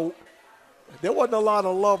there wasn't a lot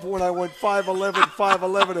of love when I went 5'11",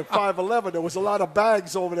 5'11", and 5'11". There was a lot of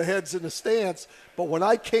bags over the heads in the stands. But when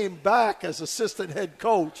I came back as assistant head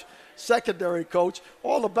coach, secondary coach,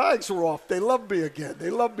 all the bags were off. They loved me again. They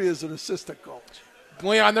loved me as an assistant coach.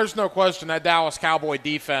 Leon, there's no question that Dallas Cowboy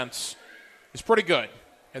defense is pretty good.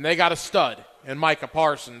 And they got a stud in Micah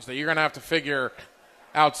Parsons that you're going to have to figure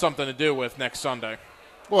out something to do with next Sunday.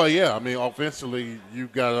 Well, yeah. I mean, offensively,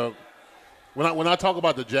 you've got to – when I talk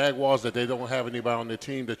about the Jaguars that they don't have anybody on their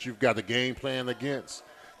team that you've got a game plan against,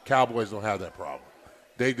 Cowboys don't have that problem.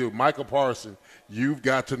 They do. Michael Parsons, you've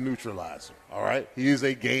got to neutralize him, all right? He is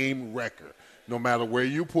a game wrecker. No matter where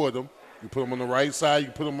you put him, you put him on the right side,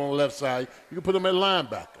 you put him on the left side, you can put him at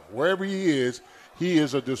linebacker. Wherever he is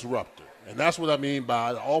a disruptor. And that's what I mean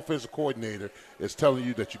by the offensive coordinator is telling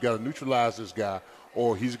you that you got to neutralize this guy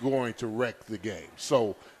or he's going to wreck the game.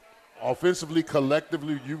 So offensively,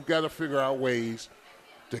 collectively, you've got to figure out ways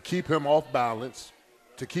to keep him off balance,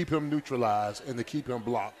 to keep him neutralized, and to keep him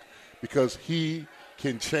blocked because he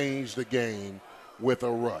can change the game with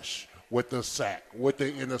a rush, with a sack, with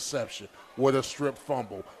the interception, with a strip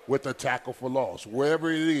fumble, with a tackle for loss.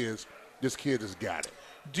 Wherever it is, this kid has got it.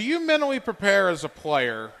 Do you mentally prepare as a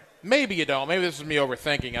player? Maybe you don't. Maybe this is me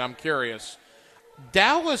overthinking it. I'm curious.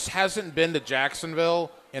 Dallas hasn't been to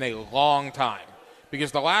Jacksonville in a long time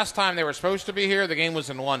because the last time they were supposed to be here, the game was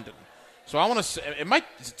in London. So I want to say, it might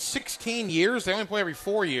 16 years. They only play every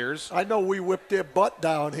 4 years. I know we whipped their butt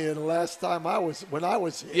down here the last time when I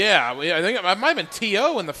was here. Yeah, I think it might have been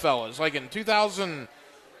T.O. and the fellas, like in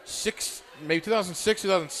 2006, maybe 2006,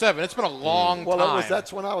 2007. It's been a long time. Well,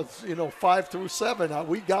 that's when I was, 5 through 7.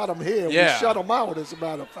 We got them here. Yeah. We shut them out, as a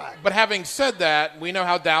matter of fact. But having said that, we know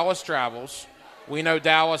how Dallas travels. We know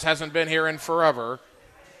Dallas hasn't been here in forever.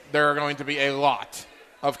 There are going to be a lot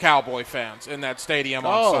of Cowboy fans in that stadium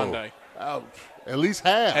on Sunday. Oh, at least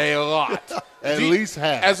half. A lot. At least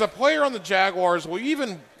half. As a player on the Jaguars, will you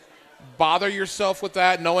even bother yourself with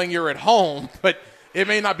that knowing you're at home, but it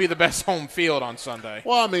may not be the best home field on Sunday?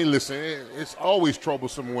 Well, I mean, listen, it's always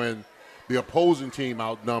troublesome when the opposing team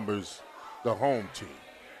outnumbers the home team,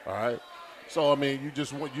 all right? So, I mean, you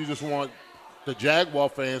just want the Jaguar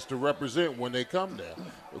fans to represent when they come there.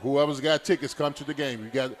 Whoever's got tickets come to the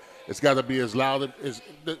game. It's got to be as loud as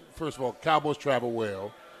first of all, Cowboys travel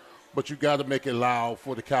well. But you got to make it loud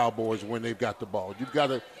for the Cowboys when they've got the ball. They've got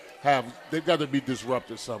to be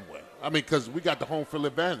disrupted somewhere. I mean, because we got the home field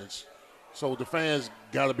advantage. So the fans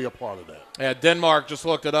got to be a part of that. Yeah, Denmark just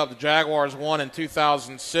looked it up. The Jaguars won in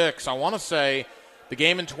 2006. I want to say the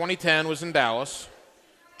game in 2010 was in Dallas.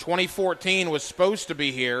 2014 was supposed to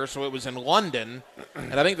be here, so it was in London.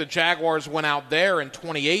 And I think the Jaguars went out there in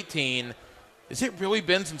 2018. Has it really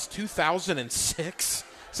been since 2006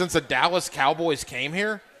 since the Dallas Cowboys came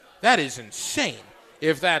here? That is insane,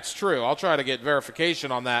 if that's true. I'll try to get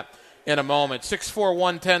verification on that in a moment.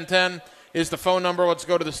 641-1010 is the phone number. Let's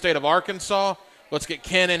go to the state of Arkansas. Let's get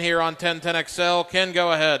Ken in here on 1010XL. Ken,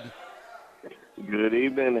 go ahead. Good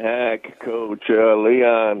evening, Hack, Coach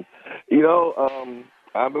Leon.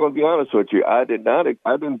 I'm going to be honest with you. I didn't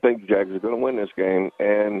think the Jaguars were going to win this game.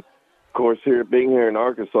 And, of course, being here in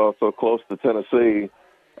Arkansas, so close to Tennessee,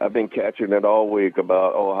 I've been catching it all week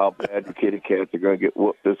about, how bad the kitty cats are going to get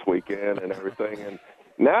whooped this weekend and everything. And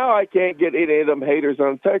now I can't get any of them haters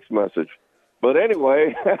on text message. But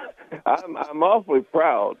anyway, I'm awfully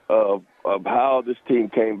proud of how this team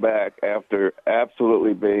came back after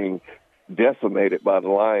absolutely being decimated by the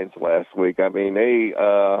Lions last week. I mean, they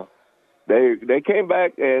came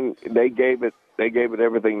back and they gave it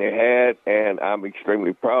everything they had, and I'm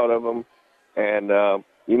extremely proud of them. And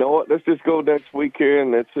you know what? Let's just go next week here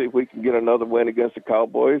and let's see if we can get another win against the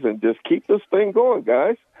Cowboys and just keep this thing going,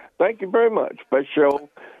 guys. Thank you very much. Best show.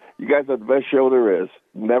 You guys are the best show there is.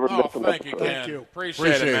 Never miss an thank episode. You, Ken.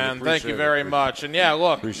 Appreciate it, man. Thank you very much. And, yeah,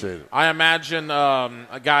 look, appreciate it. I imagine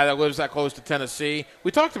a guy that lives that close to Tennessee.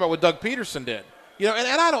 We talked about what Doug Peterson did. And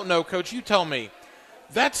I don't know, Coach, you tell me.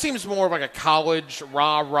 That seems more like a college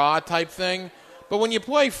rah-rah type thing. But when you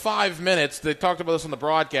play 5 minutes, they talked about this on the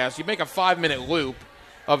broadcast, you make a 5-minute loop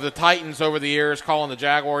of the Titans over the years calling the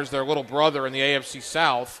Jaguars their little brother in the AFC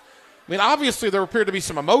South. I mean, obviously there appeared to be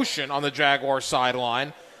some emotion on the Jaguars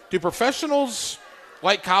sideline. Do professionals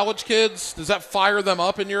like college kids? Does that fire them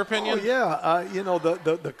up, in your opinion? Oh, yeah.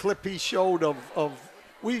 The clip he showed of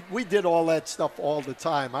we did all that stuff all the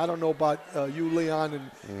time. I don't know about you,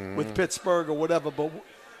 Leon, and with Pittsburgh or whatever, but,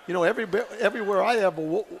 everywhere I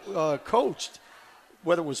ever coached,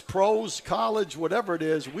 whether it was pros, college, whatever it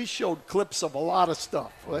is, we showed clips of a lot of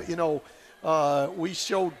stuff. We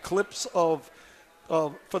showed clips of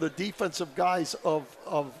for the defensive guys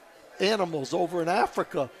of animals over in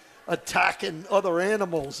Africa attacking other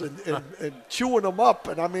animals and chewing them up.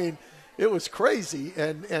 And, I mean, it was crazy.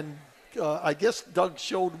 And I guess Doug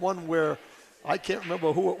showed one where I can't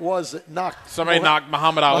remember who it was that knocked. Somebody knocked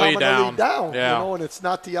Muhammad Ali down. Yeah. And it's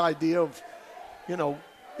not the idea of,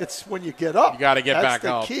 it's when you get up. You got to get back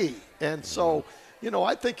up. That's the key. And so,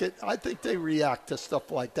 I think they react to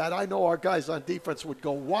stuff like that. I know our guys on defense would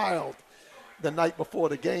go wild the night before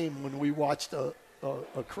the game when we watched a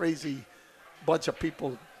crazy bunch of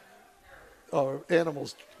people or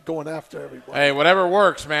animals going after everybody. Hey, whatever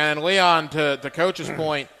works, man. And Leon, to Coach's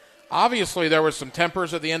point, obviously there was some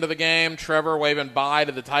tempers at the end of the game. Trevor waving bye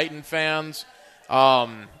to the Titan fans.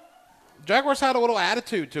 Jaguars had a little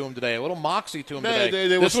attitude to him today, a little moxie to him today.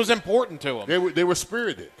 This was important to them. They were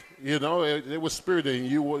spirited. They were spirited,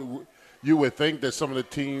 and you would think that some of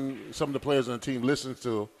the players on the team listen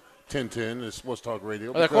to 1010 and Sports Talk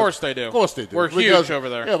Radio. Of course they do. Of course they do. We're huge over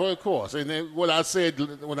there. Yeah, well, of course. And then what I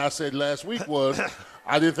said when I said last week was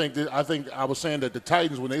I was saying that the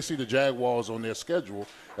Titans, when they see the Jaguars on their schedule,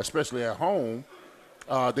 especially at home,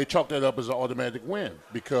 they chalk that up as an automatic win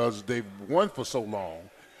because they've won for so long.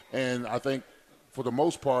 And I think for the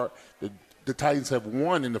most part, the Titans have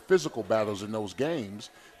won in the physical battles in those games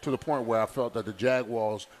to the point where I felt that the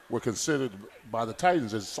Jaguars were considered by the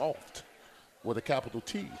Titans as soft with a capital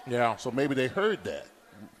T. Yeah. So maybe they heard that.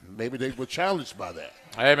 Maybe they were challenged by that.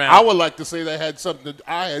 Hey, man. I would like to say I had something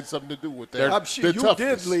to do with that. I'm sure you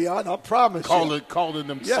did, Leon. I promise you. Calling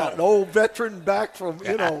them yeah, soft. an old veteran back from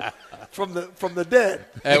from the dead.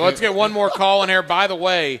 Hey, let's get one more call in here. By the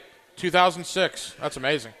way, 2006. That's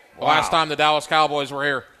amazing. The last time the Dallas Cowboys were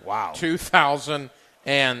here. Wow.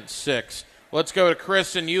 2006. Let's go to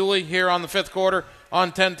Chris and Yulee here on the fifth quarter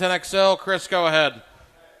on 1010XL. Chris, go ahead.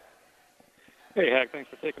 Hey, Hack, thanks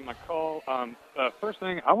for taking my call. First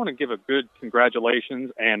thing, I want to give a good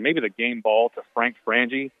congratulations and maybe the game ball to Frank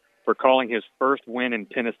Frangie for calling his first win in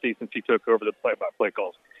Tennessee since he took over the play-by-play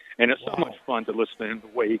calls. And it's so much fun to listen to him the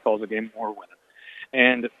way he calls the game more winning.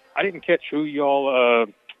 And I didn't catch who y'all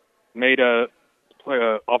made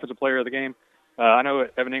offensive player of the game. I know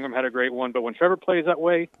Evan Ingram had a great one, but when Trevor plays that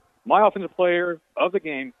way, my offensive player of the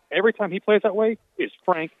game, every time he plays that way, is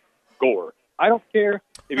Frank Gore. I don't care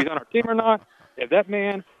if he's on our team or not. If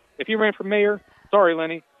he ran for mayor, sorry,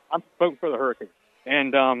 Lenny, I'm voting for the Hurricanes.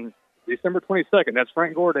 And December 22nd, that's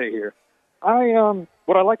Frank Gore Day here.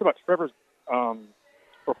 What I liked about Trevor's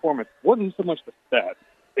performance wasn't so much the stats.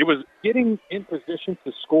 It was getting in position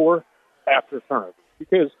to score after a turnover.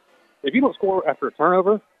 Because if you don't score after a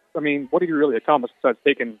turnover, I mean, what have you really accomplished besides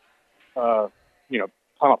taking, time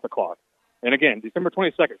off the clock? And again, December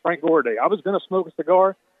 22nd, Frank Gore Day. I was going to smoke a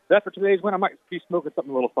cigar. After today's win, I might be smoking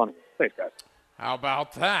something a little funny. Thanks, guys. How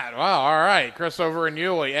about that? Well, all right. Chris over in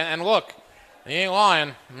Yulee. And look, he ain't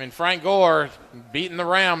lying. I mean, Frank Gore beating the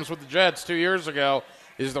Rams with the Jets 2 years ago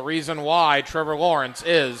is the reason why Trevor Lawrence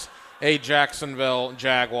is a Jacksonville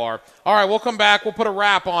Jaguar. All right, we'll come back. We'll put a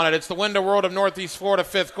wrap on it. It's the Window World of Northeast Florida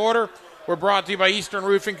fifth quarter. We're brought to you by Eastern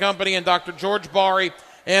Roofing Company and Dr. George Bari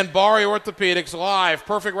and Bari Orthopedics live.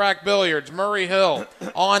 Perfect Rack Billiards, Murray Hill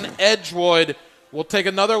on Edgewood. We'll take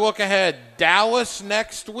another look ahead. Dallas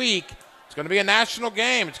next week. It's going to be a national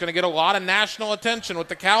game. It's going to get a lot of national attention with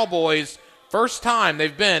the Cowboys. First time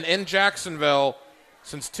they've been in Jacksonville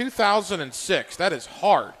since 2006. That is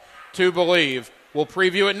hard to believe. We'll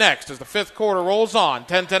preview it next as the fifth quarter rolls on.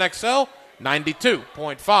 1010XL,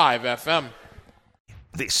 92.5 FM.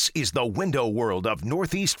 This is the Window World of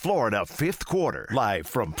Northeast Florida fifth quarter. Live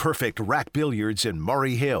from Perfect Rack Billiards in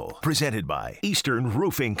Murray Hill. Presented by Eastern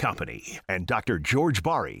Roofing Company and Dr. George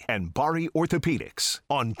Bari and Bari Orthopedics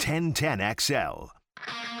on 1010XL.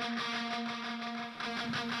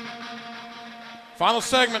 Final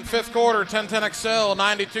segment, fifth quarter, 1010XL,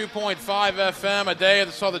 92.5 FM. A day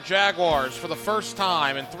that saw the Jaguars for the first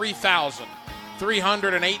time in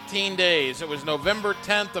 3,318 days. It was November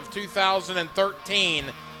 10th of 2013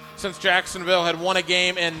 since Jacksonville had won a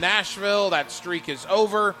game in Nashville. That streak is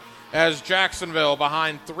over as Jacksonville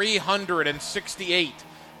behind 368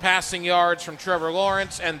 passing yards from Trevor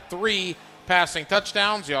Lawrence and 3 passing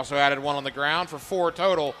touchdowns. He also added 1 on the ground for 4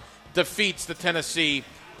 total. Defeats the Tennessee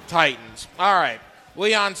Titans. All right,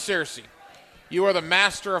 Leon Searcy. You are the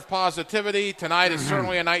master of positivity. Tonight is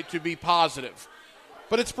certainly a night to be positive.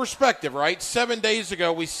 But it's perspective, right? 7 days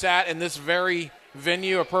ago, we sat in this very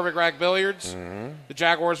venue of Perfect Rack Billiards. The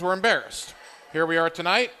Jaguars were embarrassed. Here we are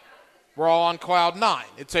tonight. We're all on cloud 9.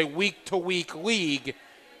 It's a week-to-week league.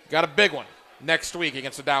 Got a big one next week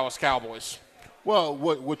against the Dallas Cowboys. Well,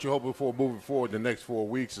 what you're hoping for moving forward the next 4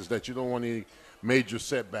 weeks is that you don't want any major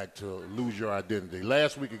setback to lose your identity.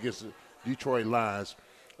 Last week against the Detroit Lions,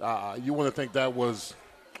 you want to think that was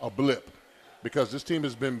a blip because this team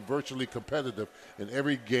has been virtually competitive in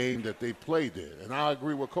every game that they played in. And I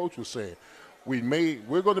agree with Coach was saying.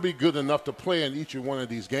 We're going to be good enough to play in each one of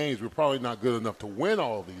these games. We're probably not good enough to win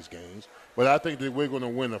all these games, but I think that we're going to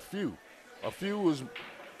win a few. A few is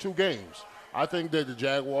 2 games. I think that the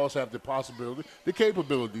Jaguars have the possibility, the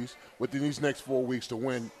capabilities within these next 4 weeks to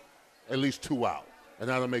win at least 2 out, and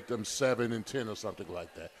that'll make them 7-10 or something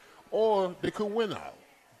like that. Or they could win out.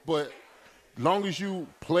 But as long as you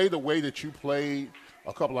play the way that you played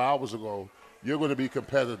a couple of hours ago, you're going to be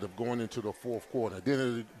competitive going into the fourth quarter. Then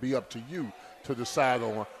it'll be up to you to decide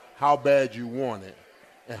on how bad you want it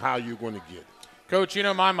and how you're going to get it. Coach,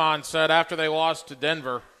 my mom said after they lost to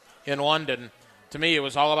Denver in London, to me, it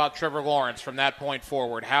was all about Trevor Lawrence from that point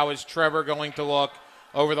forward. How is Trevor going to look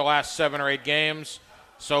over the last 7 or 8 games?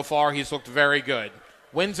 So far, he's looked very good.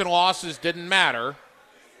 Wins and losses didn't matter.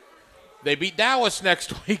 They beat Dallas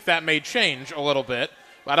next week. That may change a little bit.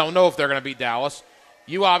 I don't know if they're going to beat Dallas.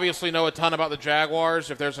 You obviously know a ton about the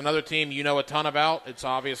Jaguars. If there's another team you know a ton about, it's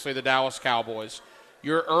obviously the Dallas Cowboys.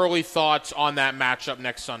 Your early thoughts on that matchup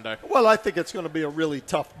next Sunday? Well, I think it's going to be a really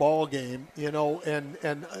tough ball game, and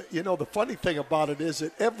the funny thing about it is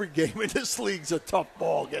that every game in this league's a tough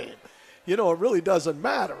ball game. It really doesn't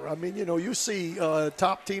matter. I mean, you see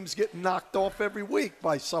top teams getting knocked off every week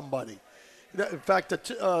by somebody. In fact,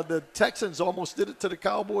 the Texans almost did it to the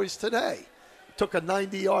Cowboys today. Took a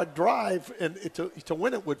 90-yard drive and to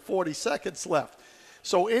win it with 40 seconds left.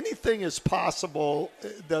 So anything is possible.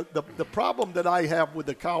 The problem that I have with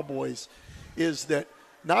the Cowboys is that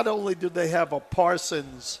not only do they have a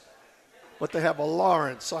Parsons, but they have a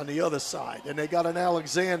Lawrence on the other side, and they got an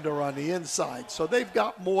Alexander on the inside. So they've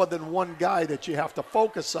got more than one guy that you have to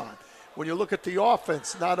focus on. When you look at the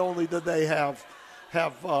offense, not only do they have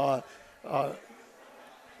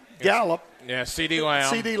Gallup. Yeah, CeeDee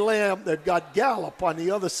Lamb. CeeDee Lamb that got Gallup on the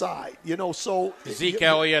other side. So Zeke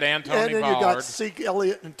Elliott and Tony Pollard. And then you got Zeke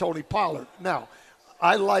Elliott and Tony Pollard. Now,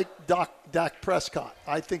 I like Dak Prescott.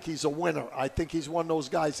 I think he's a winner. I think he's one of those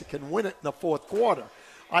guys that can win it in the fourth quarter.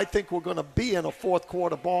 I think we're going to be in a fourth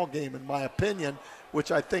quarter ball game, in my opinion,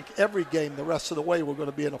 which I think every game the rest of the way we're going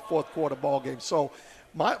to be in a fourth quarter ball game. So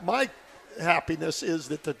my happiness is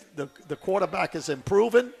that the quarterback is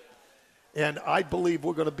improving. And I believe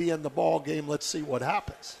we're going to be in the ball game. Let's see what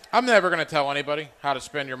happens. I'm never going to tell anybody how to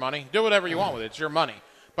spend your money. Do whatever you want with it. It's your money.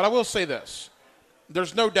 But I will say this.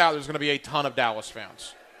 There's no doubt there's going to be a ton of Dallas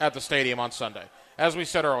fans at the stadium on Sunday. As we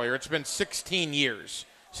said earlier, it's been 16 years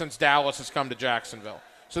since Dallas has come to Jacksonville.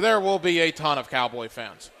 So there will be a ton of Cowboy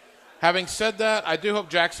fans. Having said that, I do hope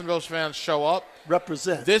Jacksonville's fans show up.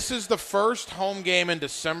 Represent. This is the first home game in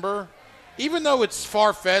December. Even though it's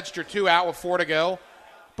far-fetched, you're 2 out with 4 to go.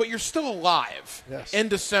 But you're still alive in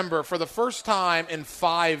December for the first time in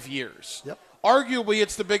 5 years. Yep. Arguably,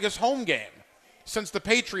 it's the biggest home game since the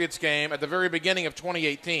Patriots game at the very beginning of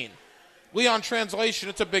 2018. Leon, translation,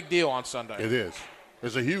 it's a big deal on Sunday. It is.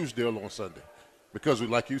 It's a huge deal on Sunday because,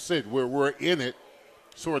 like you said, we're in it,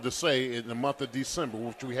 sort of say, in the month of December,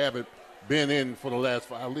 which we haven't been in for the last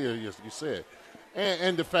 5 years, as you said.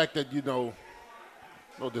 And the fact that,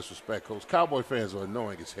 no disrespect, Coach, Cowboy fans are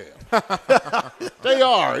annoying as hell. They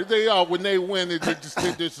are. When they win,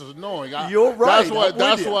 this is annoying. You're right.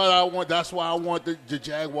 That's why I want the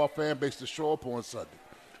Jaguar fan base to show up on Sunday.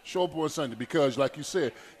 Show up on Sunday because, like you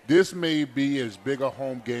said, this may be as big a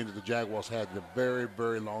home game that the Jaguars had in a very,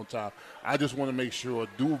 very long time. I just want to make sure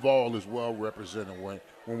Duval is well represented when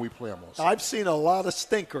we play them on Sunday. I've seen a lot of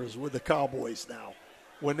stinkers with the Cowboys now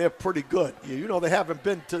when they're pretty good. They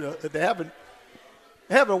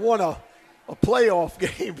haven't won a playoff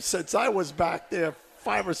game since I was back there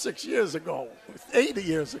 5 or 6 years ago, 80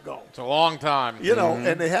 years ago. It's a long time.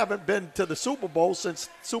 And they haven't been to the Super Bowl since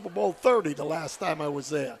Super Bowl 30 the last time I was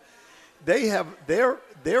there. They're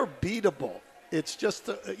beatable. It's just,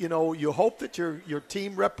 you hope that your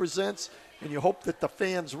team represents and you hope that the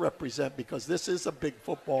fans represent because this is a big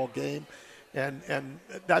football game, and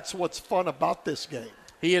that's what's fun about this game.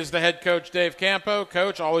 He is the head coach, Dave Campo.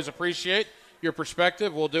 Coach, always appreciate your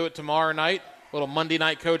perspective. We'll do it tomorrow night. A little Monday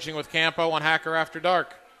night coaching with Campo on Hacker After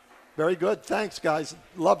Dark. Very good. Thanks, guys.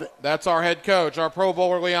 Love it. That's our head coach, our Pro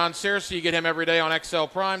Bowler, Leon Searcy. You get him every day on XL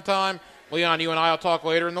Primetime. Leon, you and I will talk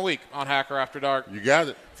later in the week on Hacker After Dark. You got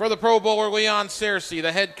it. For the Pro Bowler, Leon Searcy,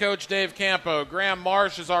 the head coach, Dave Campo, Graham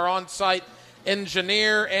Marsh is our on-site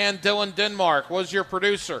engineer, and Dylan Denmark was your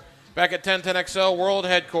producer back at 1010XL World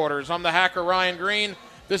Headquarters. I'm the Hacker, Ryan Green.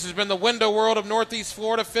 This has been the Window World of Northeast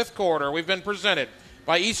Florida, 5th quarter. We've been presented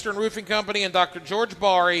by Eastern Roofing Company and Dr. George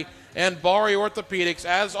Bari and Bari Orthopedics.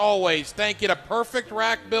 As always, thank you to Perfect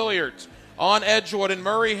Rack Billiards on Edgewood and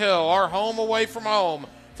Murray Hill, our home away from home,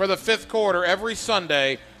 for the 5th quarter every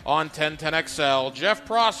Sunday on 1010XL. Jeff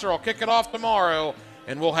Prosser will kick it off tomorrow,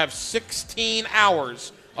 and we'll have 16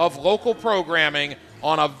 hours of local programming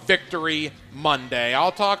on a Victory Monday.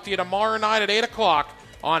 I'll talk to you tomorrow night at 8 o'clock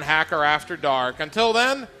on Hacker After Dark. Until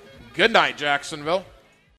then, good night, Jacksonville.